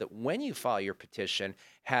thing, is that when you file your petition,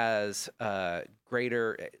 also has a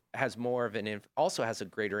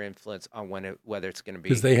greater influence on whether it's going to be.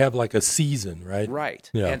 Because they have like a season, right? Right.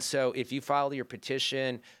 Yeah. And so if you file your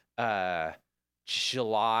petition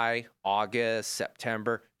July, August,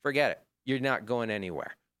 September, forget it. You're not going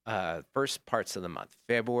anywhere. First parts of the month,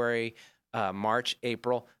 February, March,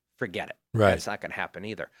 April, forget it. Right. It's not going to happen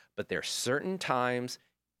either. But there are certain times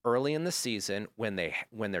early in the season when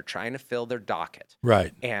they're trying to fill their docket.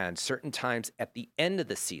 Right. And certain times at the end of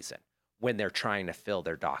the season when they're trying to fill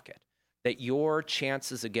their docket, that your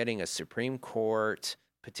chances of getting a Supreme Court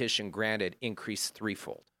petition granted increase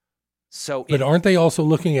threefold. But aren't they also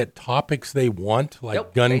looking at topics they want, like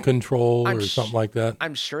Nope, gun control or something like that?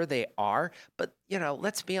 I'm sure they are, but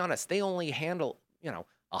let's be honest, they only handle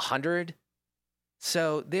 100,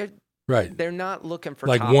 so they're not looking for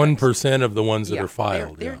like topics. 1% of the ones that are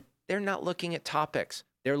filed. They're not looking at topics.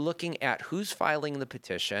 They're looking at who's filing the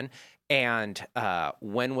petition and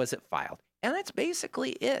when was it filed, and that's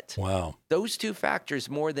basically it. Wow, those two factors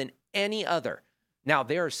more than any other. Now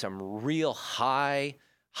there are some real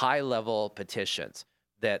high-level petitions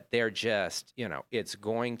that they're just, it's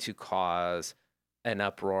going to cause an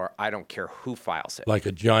uproar. I don't care who files it. Like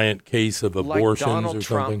a giant case of abortions like Donald or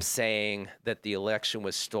Trump something. saying that the election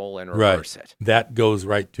was stolen, reverse it. That goes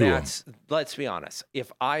right to him. Let's be honest.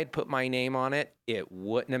 If I had put my name on it, it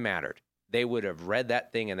wouldn't have mattered. They would have read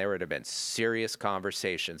that thing and there would have been serious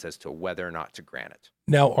conversations as to whether or not to grant it.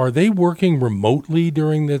 Now, are they working remotely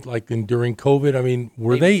during COVID? I mean,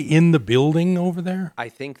 were they in the building over there? I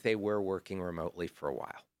think they were working remotely for a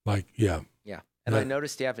while. Yeah. And I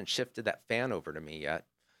noticed you haven't shifted that fan over to me yet.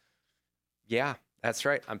 Yeah, that's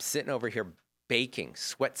right. I'm sitting over here baking.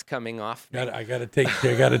 Sweat's coming off me. I got to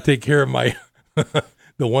take care of my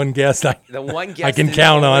the one guest I can that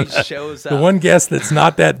count on. Shows up. The one guest that's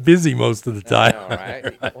not that busy most of the time. All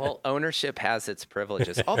right. Well, ownership has its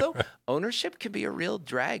privileges. Although ownership can be a real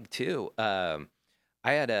drag too. I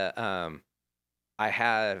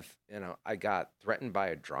got threatened by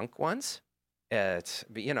a drunk once. But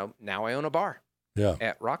now I own a bar. Yeah.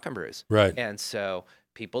 At Rock and Brews. Right. And so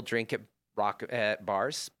people drink at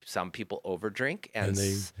bars. Some people overdrink, and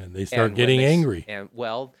they start getting angry. And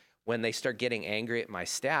when they start getting angry at my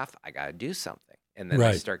staff, I got to do something, and then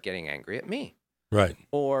they start getting angry at me. Right.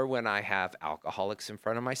 Or when I have alcoholics in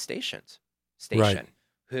front of my station, right.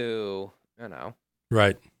 who,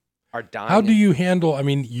 right, are dying. How do you handle, I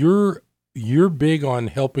mean, you're big on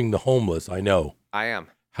helping the homeless, I know. I am.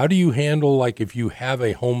 How do you handle, like, if you have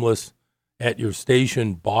a homeless at your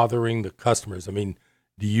station bothering the customers? I mean,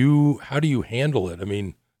 how do you handle it? I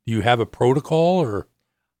mean, do you have a protocol or?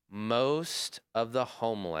 Most of the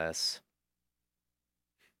homeless,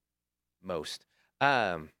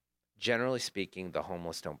 generally speaking, the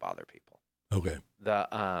homeless don't bother people. Okay.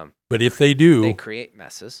 But if they do, they create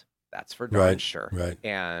messes. That's for darn sure. Right.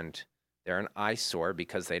 And they're an eyesore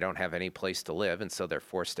because they don't have any place to live, and so they're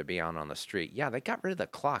forced to be out on the street. Yeah, they got rid of the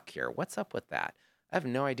clock here. What's up with that? I have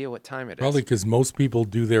no idea what time it is. Probably because most people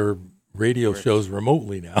do their radio shows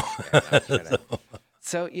remotely now.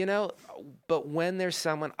 So, but when there's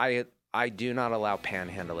someone, I do not allow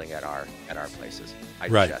panhandling at our places. I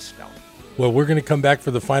just don't. Well, we're going to come back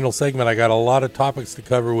for the final segment. I got a lot of topics to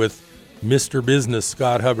cover with Mr. Business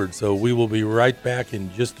Scott Hubbard, so we will be right back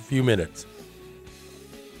in just a few minutes.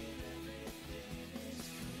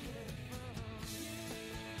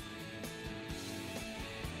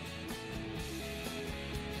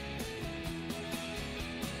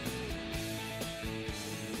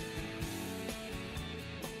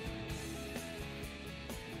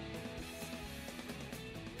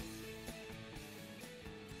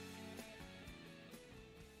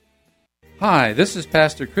 Hi, this is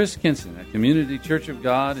Pastor Chris Kinson at Community Church of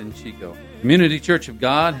God in Chico. Community Church of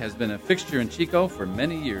God has been a fixture in Chico for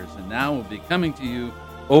many years and now will be coming to you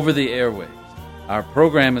over the airwaves. Our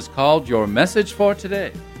program is called Your Message for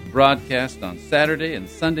Today, broadcast on Saturday and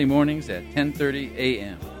Sunday mornings at 10:30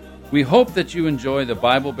 a.m. We hope that you enjoy the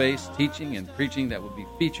Bible-based teaching and preaching that will be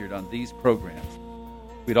featured on these programs.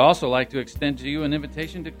 We'd also like to extend to you an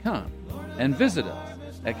invitation to come and visit us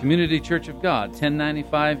at Community Church of God,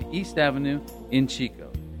 1095 East Avenue in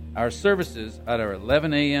Chico. Our services are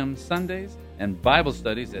 11 a.m. Sundays and Bible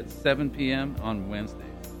studies at 7 p.m. on Wednesdays.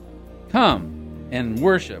 Come and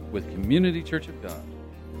worship with Community Church of God.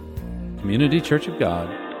 Community Church of God,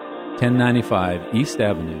 1095 East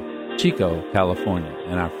Avenue, Chico, California.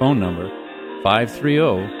 And our phone number,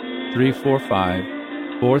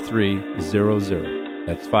 530-345-4300.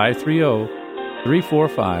 That's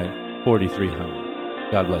 530-345-4300.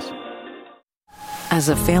 God bless you. As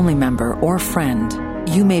a family member or friend,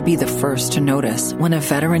 you may be the first to notice when a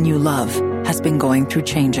veteran you love has been going through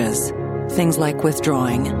changes. Things like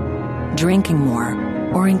withdrawing, drinking more,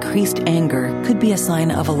 or increased anger could be a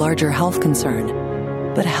sign of a larger health concern.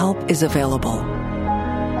 But help is available.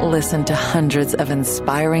 Listen to hundreds of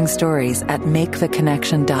inspiring stories at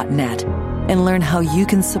maketheconnection.net and learn how you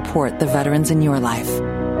can support the veterans in your life.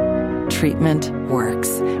 Treatment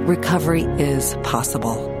works. Recovery is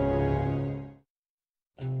possible.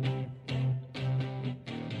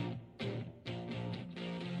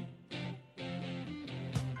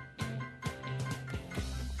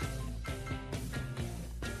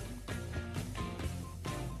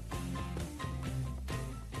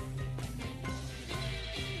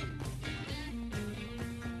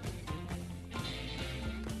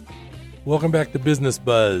 Welcome back to Business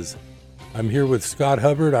Buzz. I'm here with Scott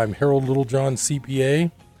Hubbard. I'm Harold Littlejohn, CPA.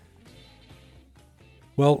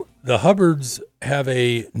 Well, the Hubbards have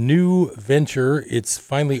a new venture. It's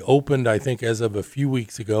finally opened, I think, as of a few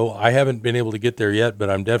weeks ago. I haven't been able to get there yet, but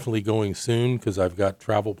I'm definitely going soon because I've got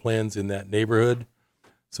travel plans in that neighborhood.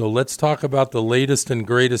 So let's talk about the latest and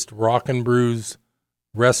greatest Rockin' Brews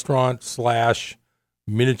restaurant /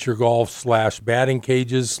 miniature golf / batting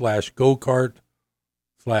cages / go-kart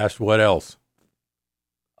 / what else?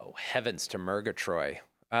 Oh, heavens to Murgatroyd.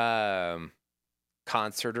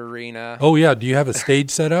 Concert arena. Oh, yeah. Do you have a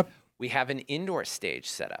stage set up? We have an indoor stage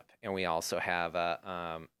set up, and we also have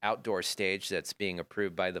a outdoor stage that's being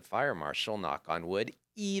approved by the fire marshal, knock on wood,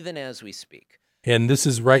 even as we speak. And this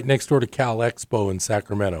is right next door to Cal Expo in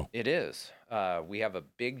Sacramento. It is. We have a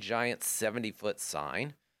big, giant 70-foot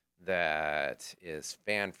sign that is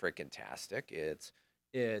fan-frickin-tastic.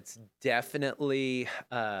 It's definitely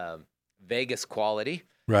Vegas quality.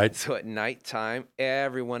 Right. So at nighttime,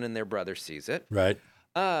 everyone and their brother sees it. Right.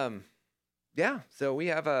 Yeah. So we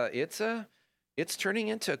have it's turning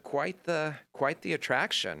into quite the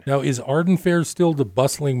attraction. Now, is Arden Fair still the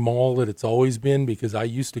bustling mall that it's always been? Because I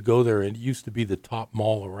used to go there and it used to be the top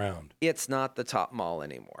mall around. It's not the top mall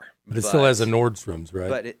anymore. But it still has a Nordstrom's, right?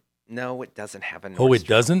 But no, it doesn't have a Nordstrom. Oh, it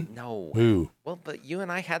doesn't? No. Ooh. Well, but you and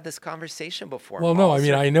I had this conversation before. Well, no, I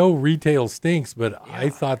mean, I know retail stinks, but yeah. I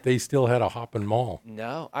thought they still had a hoppin' mall.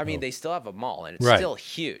 No, I mean, they still have a mall, and it's still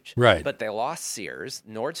huge. Right. But they lost Sears.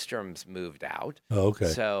 Nordstrom's moved out. Oh, okay.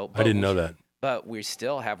 So I didn't know that. but we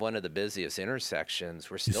still have one of the busiest intersections.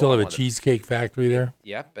 You still have a cheesecake factory there?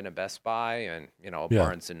 Yep, and a Best Buy and, a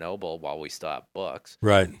Barnes & Noble while we still have books.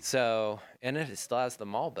 Right. So, and it still has the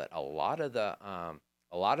mall, but a lot of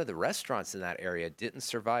the restaurants in that area didn't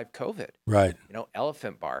survive COVID. Right.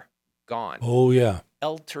 Elephant Bar, gone. Oh, yeah.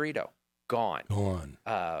 El Torito, gone. Gone.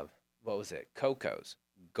 What was it? Coco's,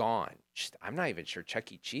 gone. I'm not even sure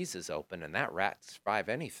Chuck E. Cheese is open, and that rat survive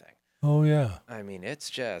anything. Oh, yeah. I mean, it's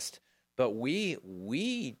just, but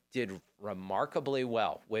we did remarkably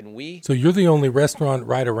well when we. So you're the only restaurant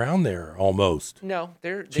right around there, almost. No,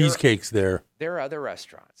 Cheesecake's there. There are other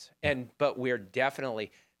restaurants, but we're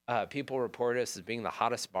definitely. People report us as being the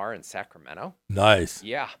hottest bar in Sacramento. Nice.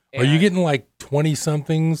 Yeah. Are you getting like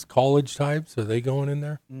 20-somethings, college types? Are they going in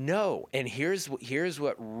there? No. And here's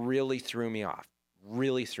what really threw me off.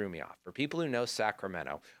 For people who know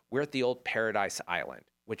Sacramento, we're at the old Paradise Island,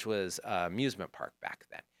 which was an amusement park back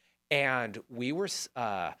then. And we were,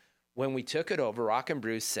 when we took it over, Rock and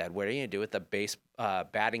Bruce said, what are you going to do with the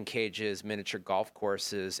batting cages, miniature golf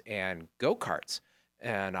courses, and go-karts?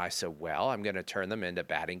 And I said, well, I'm going to turn them into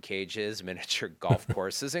batting cages, miniature golf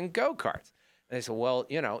courses, and go-karts. And they said, well,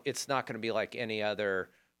 it's not going to be like any other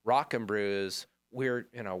Rock and Brews. We're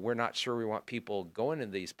not sure we want people going to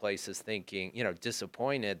these places thinking,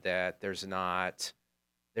 disappointed that there's not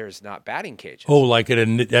batting cages. Oh, like at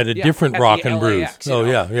a different Rock and Brews. Oh,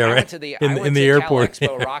 yeah, right. I went to the airport.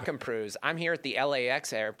 Cal Expo Rock and Brews. I'm here at the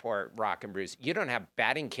LAX airport Rock and Brews. You don't have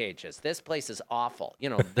batting cages. This place is awful.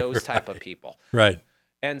 Those type of people. Right.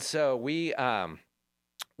 And so we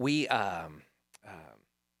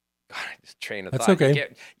train of That's thought.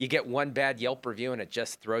 Okay. You get one bad Yelp review and it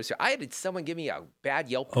just throws you. I had someone give me a bad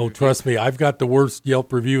Yelp review. Oh, trust me, I've got the worst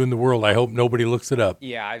Yelp review in the world. I hope nobody looks it up.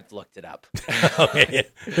 Yeah, I've looked it up. Okay.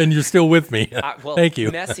 And you're still with me. Thank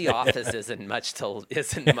you. Messy office isn't much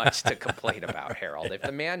to complain about, Harold. If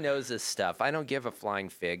the man knows his stuff, I don't give a flying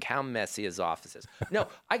fig how messy his office is. No,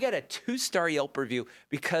 I got a 2-star Yelp review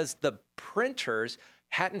because the printers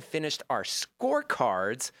hadn't finished our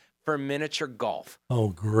scorecards for miniature golf. Oh,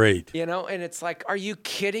 great. And it's like, are you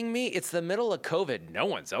kidding me? It's the middle of COVID. No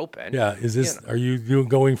one's open. Yeah. Is this, are you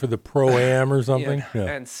going for the Pro-Am or something? Yeah.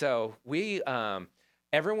 And so we,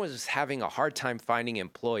 everyone was having a hard time finding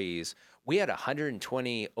employees. We had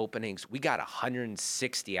 120 openings. We got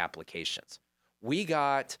 160 applications. We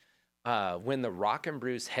got, when the Rock and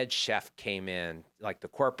Brews head chef came in, like the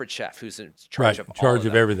corporate chef who's in charge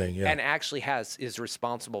of everything, yeah, and actually is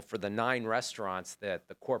responsible for the 9 restaurants that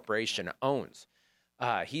the corporation owns.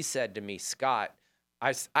 He said to me, Scott,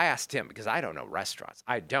 I asked him because I don't know restaurants.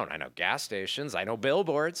 I know gas stations. I know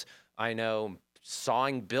billboards. I know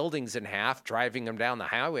sawing buildings in half, driving them down the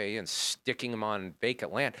highway and sticking them on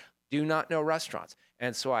vacant land. Do not know restaurants.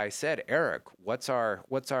 And so I said, Eric, what's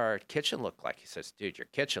our kitchen look like? He says, dude, your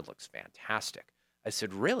kitchen looks fantastic. I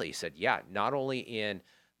said, really? He said, yeah, not only in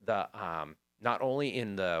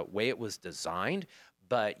the way it was designed,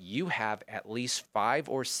 but you have at least 5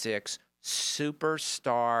 or 6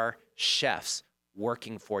 superstar chefs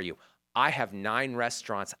working for you. I have 9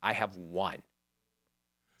 restaurants. I have 1.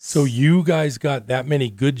 So you guys got that many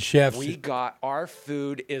good chefs? Our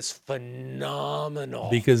food is phenomenal.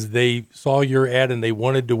 Because they saw your ad and they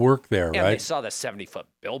wanted to work there, right? And they saw the 70-foot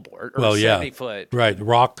billboard. Or 70-foot. Right,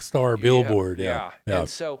 rock star billboard. Yeah. And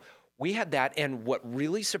so we had that. And what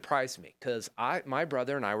really surprised me, because my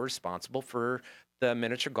brother and I were responsible for the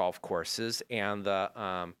miniature golf courses and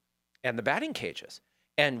the batting cages.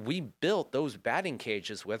 And we built those batting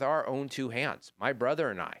cages with our own 2 hands. My brother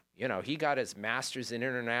and I, he got his master's in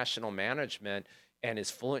international management and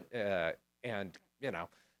is fluent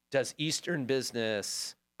does Eastern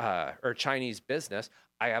business or Chinese business.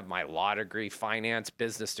 I have my law degree, finance,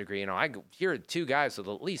 business degree. Here are 2 guys with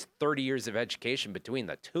at least 30 years of education between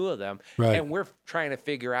the 2 of them. Right. And we're trying to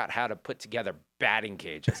figure out how to put together batting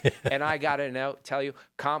cages. And I got to tell you,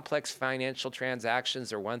 complex financial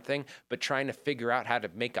transactions are one thing, but trying to figure out how to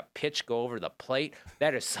make a pitch go over the plate,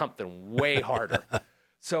 that is something way harder.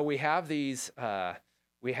 So we have these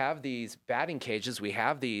batting cages, we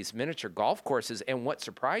have these miniature golf courses. And what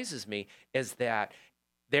surprises me is that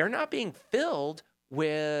they're not being filled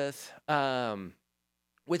with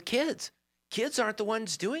kids. Kids aren't the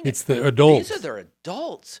ones doing it. It's the adults. These are their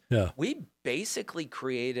adults. Yeah. We basically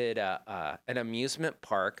created an amusement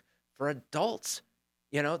park for adults.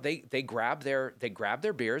 They grab their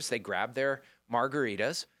beers, they grab their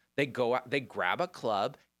margaritas, they go out, they grab a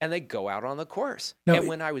club, and they go out on the course. And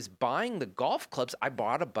when I was buying the golf clubs, I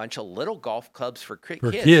bought a bunch of little golf clubs for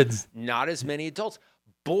kids. Not as many adults.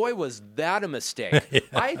 boy, was that a mistake. Yeah.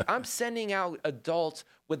 I'm sending out adults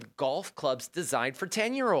with golf clubs designed for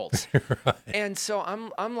 10-year-olds. Right. And so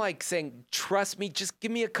I'm like saying, trust me, just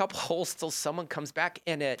give me a couple holes till someone comes back.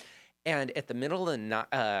 And at the middle of the night,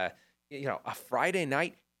 a Friday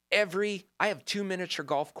night, I have 2 miniature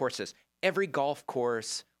golf courses. Every golf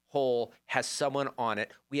course hole has someone on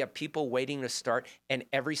it. We have people waiting to start, and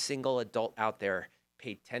every single adult out there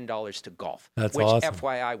paid $10 to golf. That's which, awesome.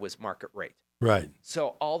 FYI, was market rate. Right.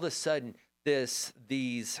 So all of a sudden, these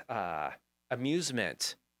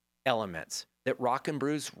amusement elements that Rock and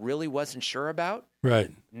Brews really wasn't sure about,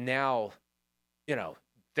 right? Now,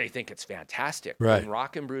 they think it's fantastic. Right. When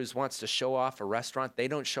Rock and Brews wants to show off a restaurant, they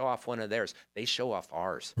don't show off one of theirs; they show off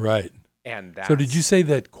ours. Right. And so, did you say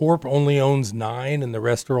that Corp only owns 9 and the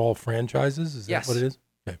rest are all franchises? Is yes. that what it is?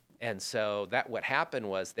 Okay. And so what happened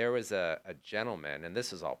was there was a gentleman, and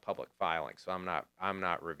this is all public filing, so I'm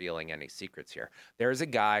not revealing any secrets here. There's a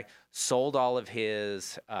guy sold all of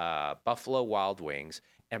his Buffalo Wild Wings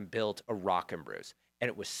and built a Rock and Brews, and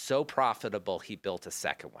it was so profitable he built a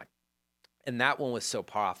second one, and that one was so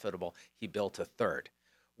profitable he built a third.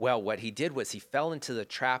 Well, what he did was he fell into the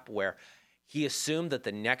trap where he assumed that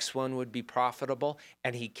the next one would be profitable,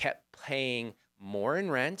 and he kept paying more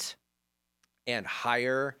in rent and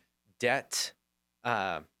higher debt,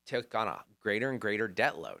 took on a greater and greater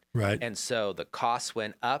debt load. Right. And so the costs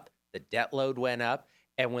went up, the debt load went up,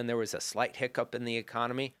 and when there was a slight hiccup in the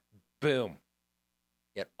economy, boom,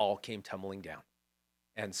 it all came tumbling down.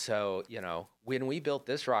 And so, when we built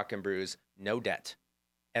this Rock and Brews, no debt.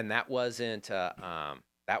 And that wasn't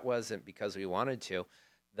because we wanted to.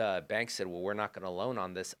 The bank said, well, we're not going to loan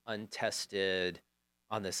on this untested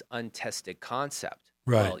concept.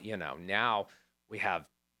 Right. Well, now we have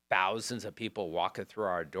thousands of people walking through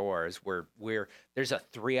our doors. There's a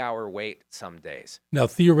 3-hour wait some days. Now,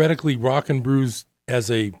 theoretically, Rock and Brews as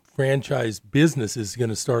a franchise business is going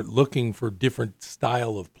to start looking for different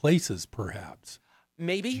style of places, perhaps.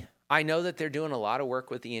 Maybe. I know that they're doing a lot of work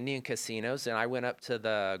with the Indian casinos, and I went up to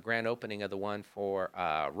the grand opening of the one for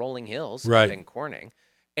Rolling Hills in Corning,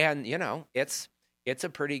 and it's a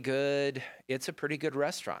pretty good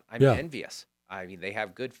restaurant. I'm envious. I mean, they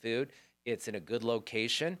have good food. It's in a good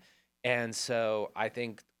location, and so I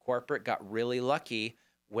think corporate got really lucky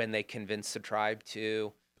when they convinced the tribe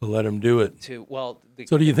to let them do it.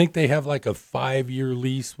 So do you think they have like a 5-year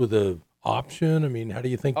lease with a option? I mean, how do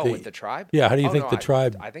you think with the tribe? Yeah, how do you think the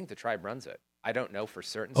tribe? I think the tribe runs it. I don't know for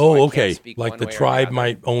certain. So okay. Like the tribe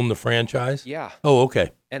might own the franchise? Yeah. Oh,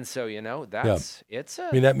 okay. And so, it's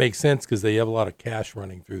I mean, that makes sense because they have a lot of cash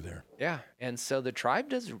running through there. Yeah. And so the tribe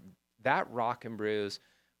does that Rock and Brews.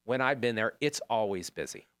 When I've been there, it's always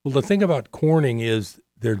busy. Well, the thing about Corning is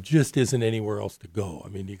there just isn't anywhere else to go. I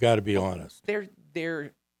mean, you got to be honest.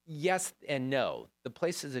 They're yes and no. The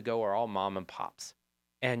places to go are all mom and pops.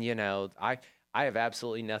 And, I have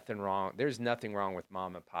absolutely nothing wrong. There's nothing wrong with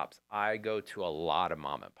mom and pops. I go to a lot of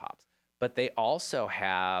mom and pops. But they also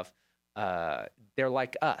have, they're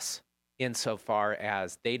like us insofar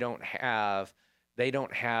as they don't have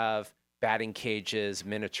batting cages,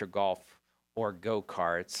 miniature golf, or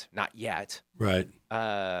go-karts, not yet. Right.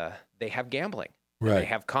 They have gambling. Right. They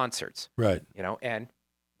have concerts. Right. And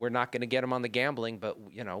we're not going to get them on the gambling, but,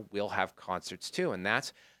 we'll have concerts too. And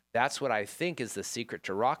that's what I think is the secret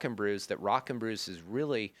to Rock and Brews that Rock and Brews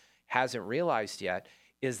hasn't realized yet,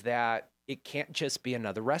 is that it can't just be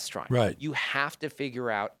another restaurant. Right. You have to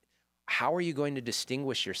figure out how are you going to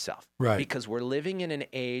distinguish yourself? Right. Because we're living in an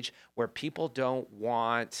age where people don't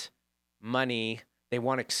want money. They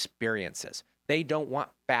want experiences. They don't want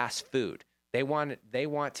fast food. They want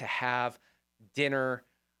to have dinner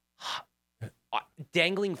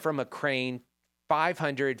dangling from a crane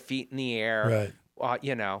 500 feet in the air. Right.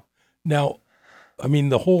 Now, I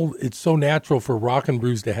mean, it's so natural for Rock and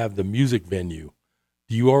Brews to have the music venue.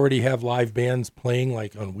 Do you already have live bands playing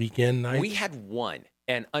like on weekend nights? We had one,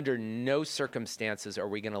 and under no circumstances are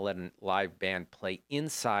we going to let a live band play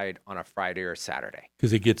inside on a Friday or Saturday.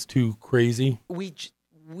 Because it gets too crazy?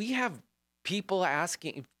 We have people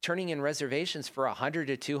turning in reservations for 100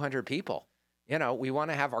 to 200 people. We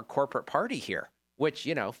want to have our corporate party here, which,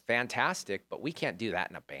 fantastic, but we can't do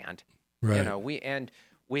that in a band. Right.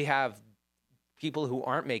 We have people who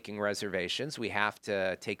aren't making reservations. We have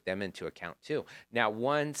to take them into account too. Now,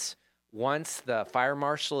 once the fire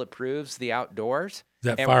marshal approves the outdoors.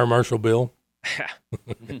 Is that Fire Marshal Bill?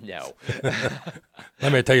 No.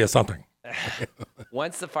 Let me tell you something.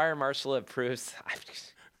 Once the fire marshal approves,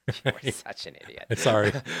 you're such an idiot.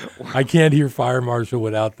 Sorry. I can't hear fire marshal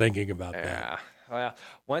without thinking about that. Yeah. Well,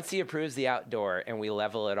 once he approves the outdoor and we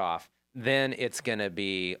level it off, then it's going to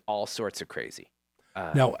be all sorts of crazy.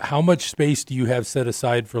 Now, how much space do you have set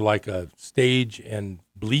aside for like a stage and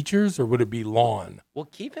bleachers, or would it be lawn? Well,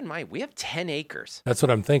 keep in mind, we have 10 acres. That's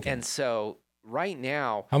what I'm thinking. And so right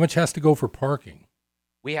now... How much has to go for parking?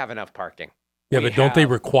 We have enough parking. Yeah, but don't they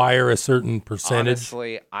require a certain percentage?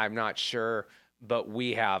 Honestly, I'm not sure, but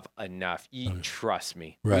we have enough. Trust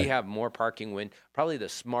me. Right. We have more parking. Probably the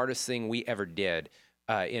smartest thing we ever did,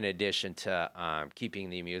 in addition to keeping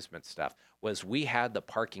the amusement stuff, was we had the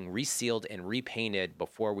parking resealed and repainted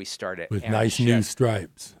before we started. With nice new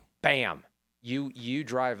stripes. Bam. You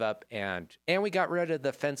drive up and we got rid of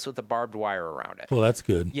the fence with the barbed wire around it. Well, that's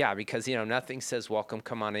good. Yeah, because, nothing says welcome,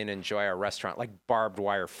 come on in, enjoy our restaurant like barbed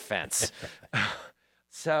wire fence.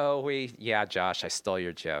 So Josh, I stole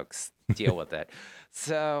your jokes. Deal with it.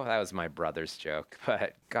 So that was my brother's joke,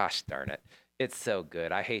 but gosh darn it. It's so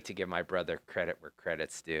good. I hate to give my brother credit where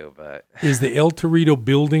credit's due, but... Is the El Torito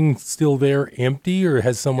building still there empty, or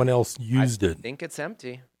has someone else used it? I think it's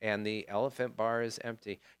empty, and the Elephant Bar is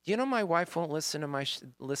empty. Do you know my wife won't listen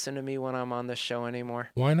to me when I'm on the show anymore?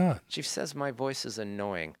 Why not? She says my voice is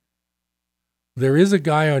annoying. There is a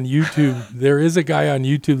guy on YouTube.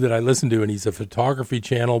 That I listen to, and he's a photography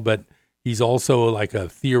channel, but he's also like a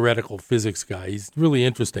theoretical physics guy. He's really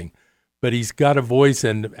interesting. But he's got a voice,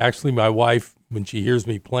 and actually my wife, when she hears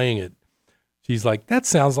me playing it, she's like, that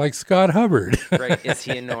sounds like Scott Hubbard. Right. Is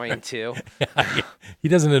he annoying too? He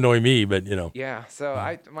doesn't annoy me, but, Yeah.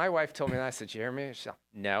 So my wife told me that. I said, you hear me? She said,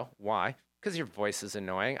 no. Why? Because your voice is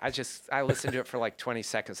annoying. I listened to it for like 20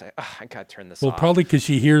 seconds. I got to turn this off. Well, probably because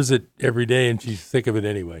she hears it every day, and she's sick of it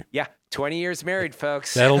anyway. Yeah. 20 years married,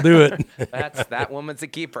 folks. That'll do it. That woman's a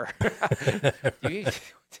keeper.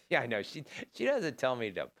 Yeah, I know. She doesn't tell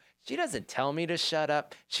me to... She doesn't tell me to shut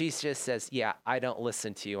up. She just says, yeah, I don't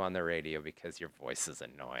listen to you on the radio because your voice is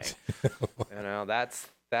annoying.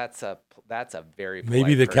 That's a very polite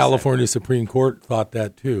Maybe the person. California Supreme Court thought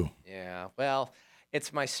that too. Yeah, well,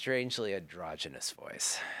 it's my strangely androgynous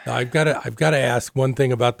voice. I've got to ask one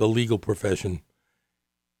thing about the legal profession.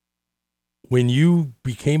 When you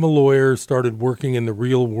became a lawyer, started working in the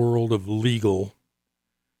real world of legal,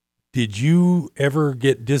 did you ever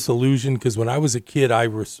get disillusioned? Because when I was a kid, I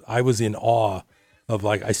was in awe of,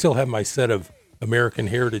 like, I still have my set of American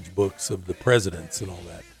Heritage books of the presidents and all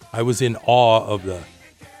that. I was in awe of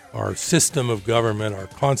our system of government, our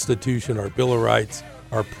Constitution, our Bill of Rights,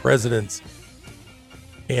 our presidents.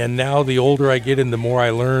 And now the older I get and the more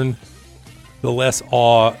I learn, the less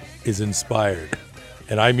awe is inspired.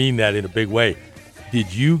 And I mean that in a big way.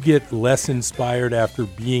 Did you get less inspired after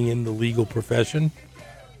being in the legal profession?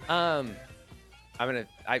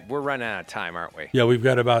 We're running out of time, aren't we? Yeah, we've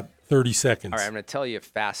got about 30 seconds. All right, I'm going to tell you a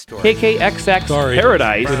fast story. KKXX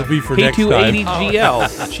Paradise, It'll be for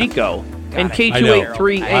K280GL, Chico, and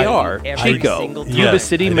K283AR, Chico, Yuba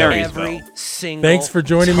City, Marysville. Thanks for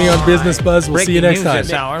joining me on Business Buzz. We'll see you next time.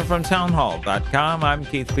 This hour from townhall.com. I'm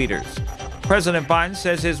Keith Peters. President Biden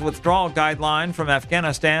says his withdrawal guideline from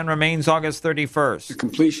Afghanistan remains August 31st. The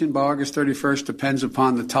completion by August 31st depends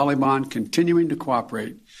upon the Taliban continuing to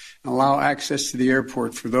cooperate and allow access to the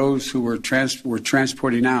airport for those who were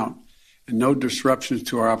transporting out and no disruptions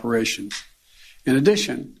to our operations. In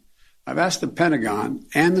addition, I've asked the Pentagon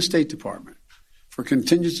and the State Department for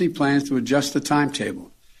contingency plans to adjust the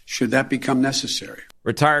timetable should that become necessary.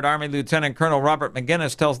 Retired Army Lieutenant Colonel Robert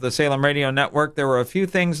McGinnis tells the Salem Radio Network there were a few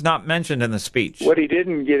things not mentioned in the speech. What he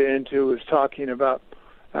didn't get into was talking about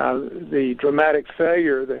the dramatic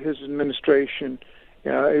failure that his administration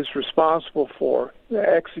is responsible for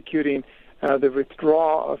executing the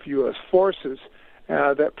withdrawal of U.S. forces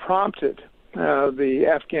that prompted the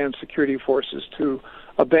Afghan security forces to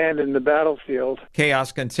abandon the battlefield.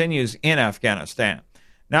 Chaos continues in Afghanistan.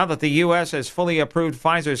 Now that the U.S. has fully approved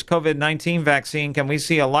Pfizer's COVID-19 vaccine, can we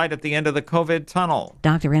see a light at the end of the COVID tunnel?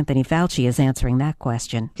 Dr. Anthony Fauci is answering that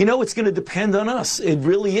question. It's going to depend on us. It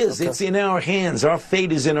really is. Okay. It's in our hands. Our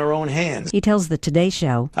fate is in our own hands. He tells the Today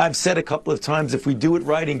Show. I've said a couple of times, if we do it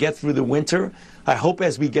right and get through the winter, I hope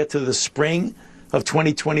as we get to the spring of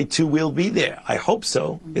 2022, we'll be there. I hope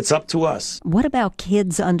so. It's up to us. What about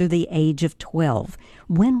kids under the age of 12?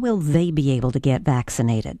 When will they be able to get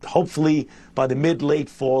vaccinated? Hopefully by the mid-late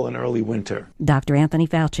fall and early winter. Dr. Anthony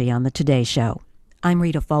Fauci on the Today Show. I'm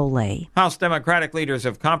Rita Foley. House Democratic leaders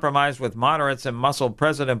have compromised with moderates and muscled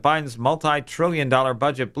President Biden's multi-trillion-dollar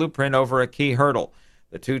budget blueprint over a key hurdle.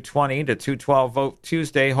 The 220 to 212 vote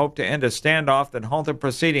Tuesday hoped to end a standoff that halted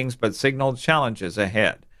proceedings but signaled challenges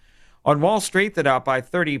ahead. On Wall Street, the Dow up by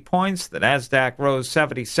 30 points. The Nasdaq rose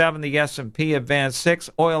 77. The S&P advanced 6.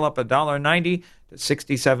 Oil up $1.90 to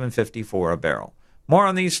 $67.54 a barrel. More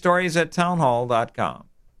on these stories at townhall.com.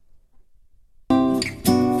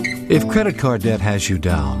 If credit card debt has you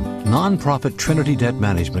down, nonprofit Trinity Debt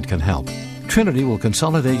Management can help. Trinity will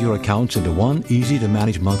consolidate your accounts into one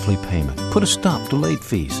easy-to-manage monthly payment, put a stop to late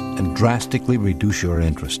fees, and drastically reduce your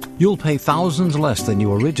interest. You'll pay thousands less than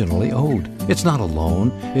you originally owed. It's not a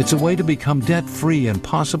loan. It's a way to become debt-free and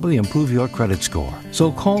possibly improve your credit score.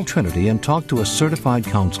 So call Trinity and talk to a certified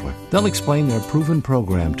counselor. They'll explain their proven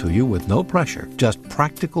program to you with no pressure, just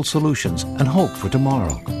practical solutions and hope for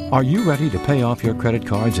tomorrow. Are you ready to pay off your credit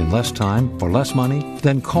cards in less time for less money?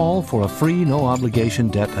 Then call for a free no-obligation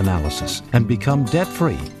debt analysis and become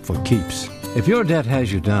debt-free for keeps. If your debt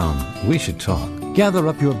has you down, we should talk. Gather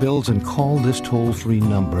up your bills and call this toll-free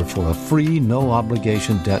number for a free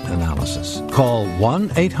no-obligation debt analysis. Call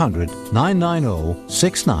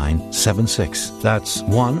 1-800-990-6976. That's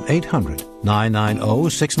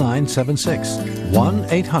 1-800-990-6976.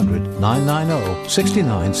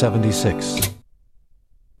 1-800-990-6976.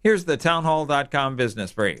 Here's the townhall.com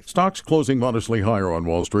business brief. Stocks closing modestly higher on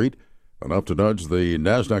Wall Street, enough to nudge the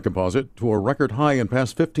NASDAQ composite to a record high and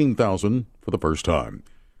past 15,000 for the first time.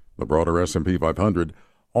 The broader S&P 500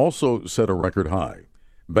 also set a record high.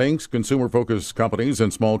 Banks, consumer-focused companies,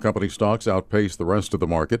 and small company stocks outpaced the rest of the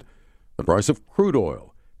market. The price of crude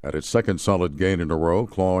oil had its second solid gain in a row,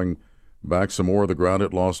 clawing back some more of the ground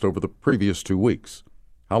it lost over the previous 2 weeks.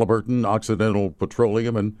 Halliburton, Occidental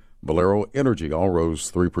Petroleum, and Valero Energy all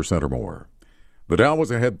rose 3% or more. The Dow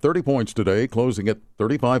was ahead 30 points today, closing at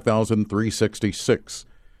 35,366.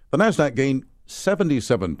 The Nasdaq gained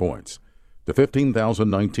 77 points to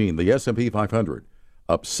 15,019. The S&P 500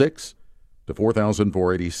 up 6 to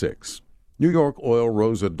 4,486. New York oil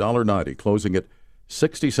rose $1.90, closing at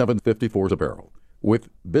 $67.54 a barrel. With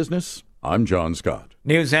business, I'm John Scott.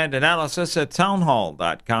 News and analysis at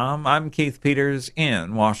townhall.com. I'm Keith Peters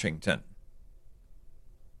in Washington.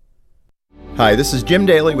 Hi, this is Jim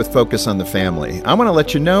Daly with Focus on the Family. I want to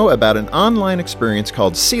let you know about an online experience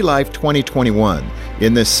called Sea Life 2021.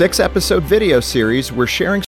 In this 6-episode video series, we're sharing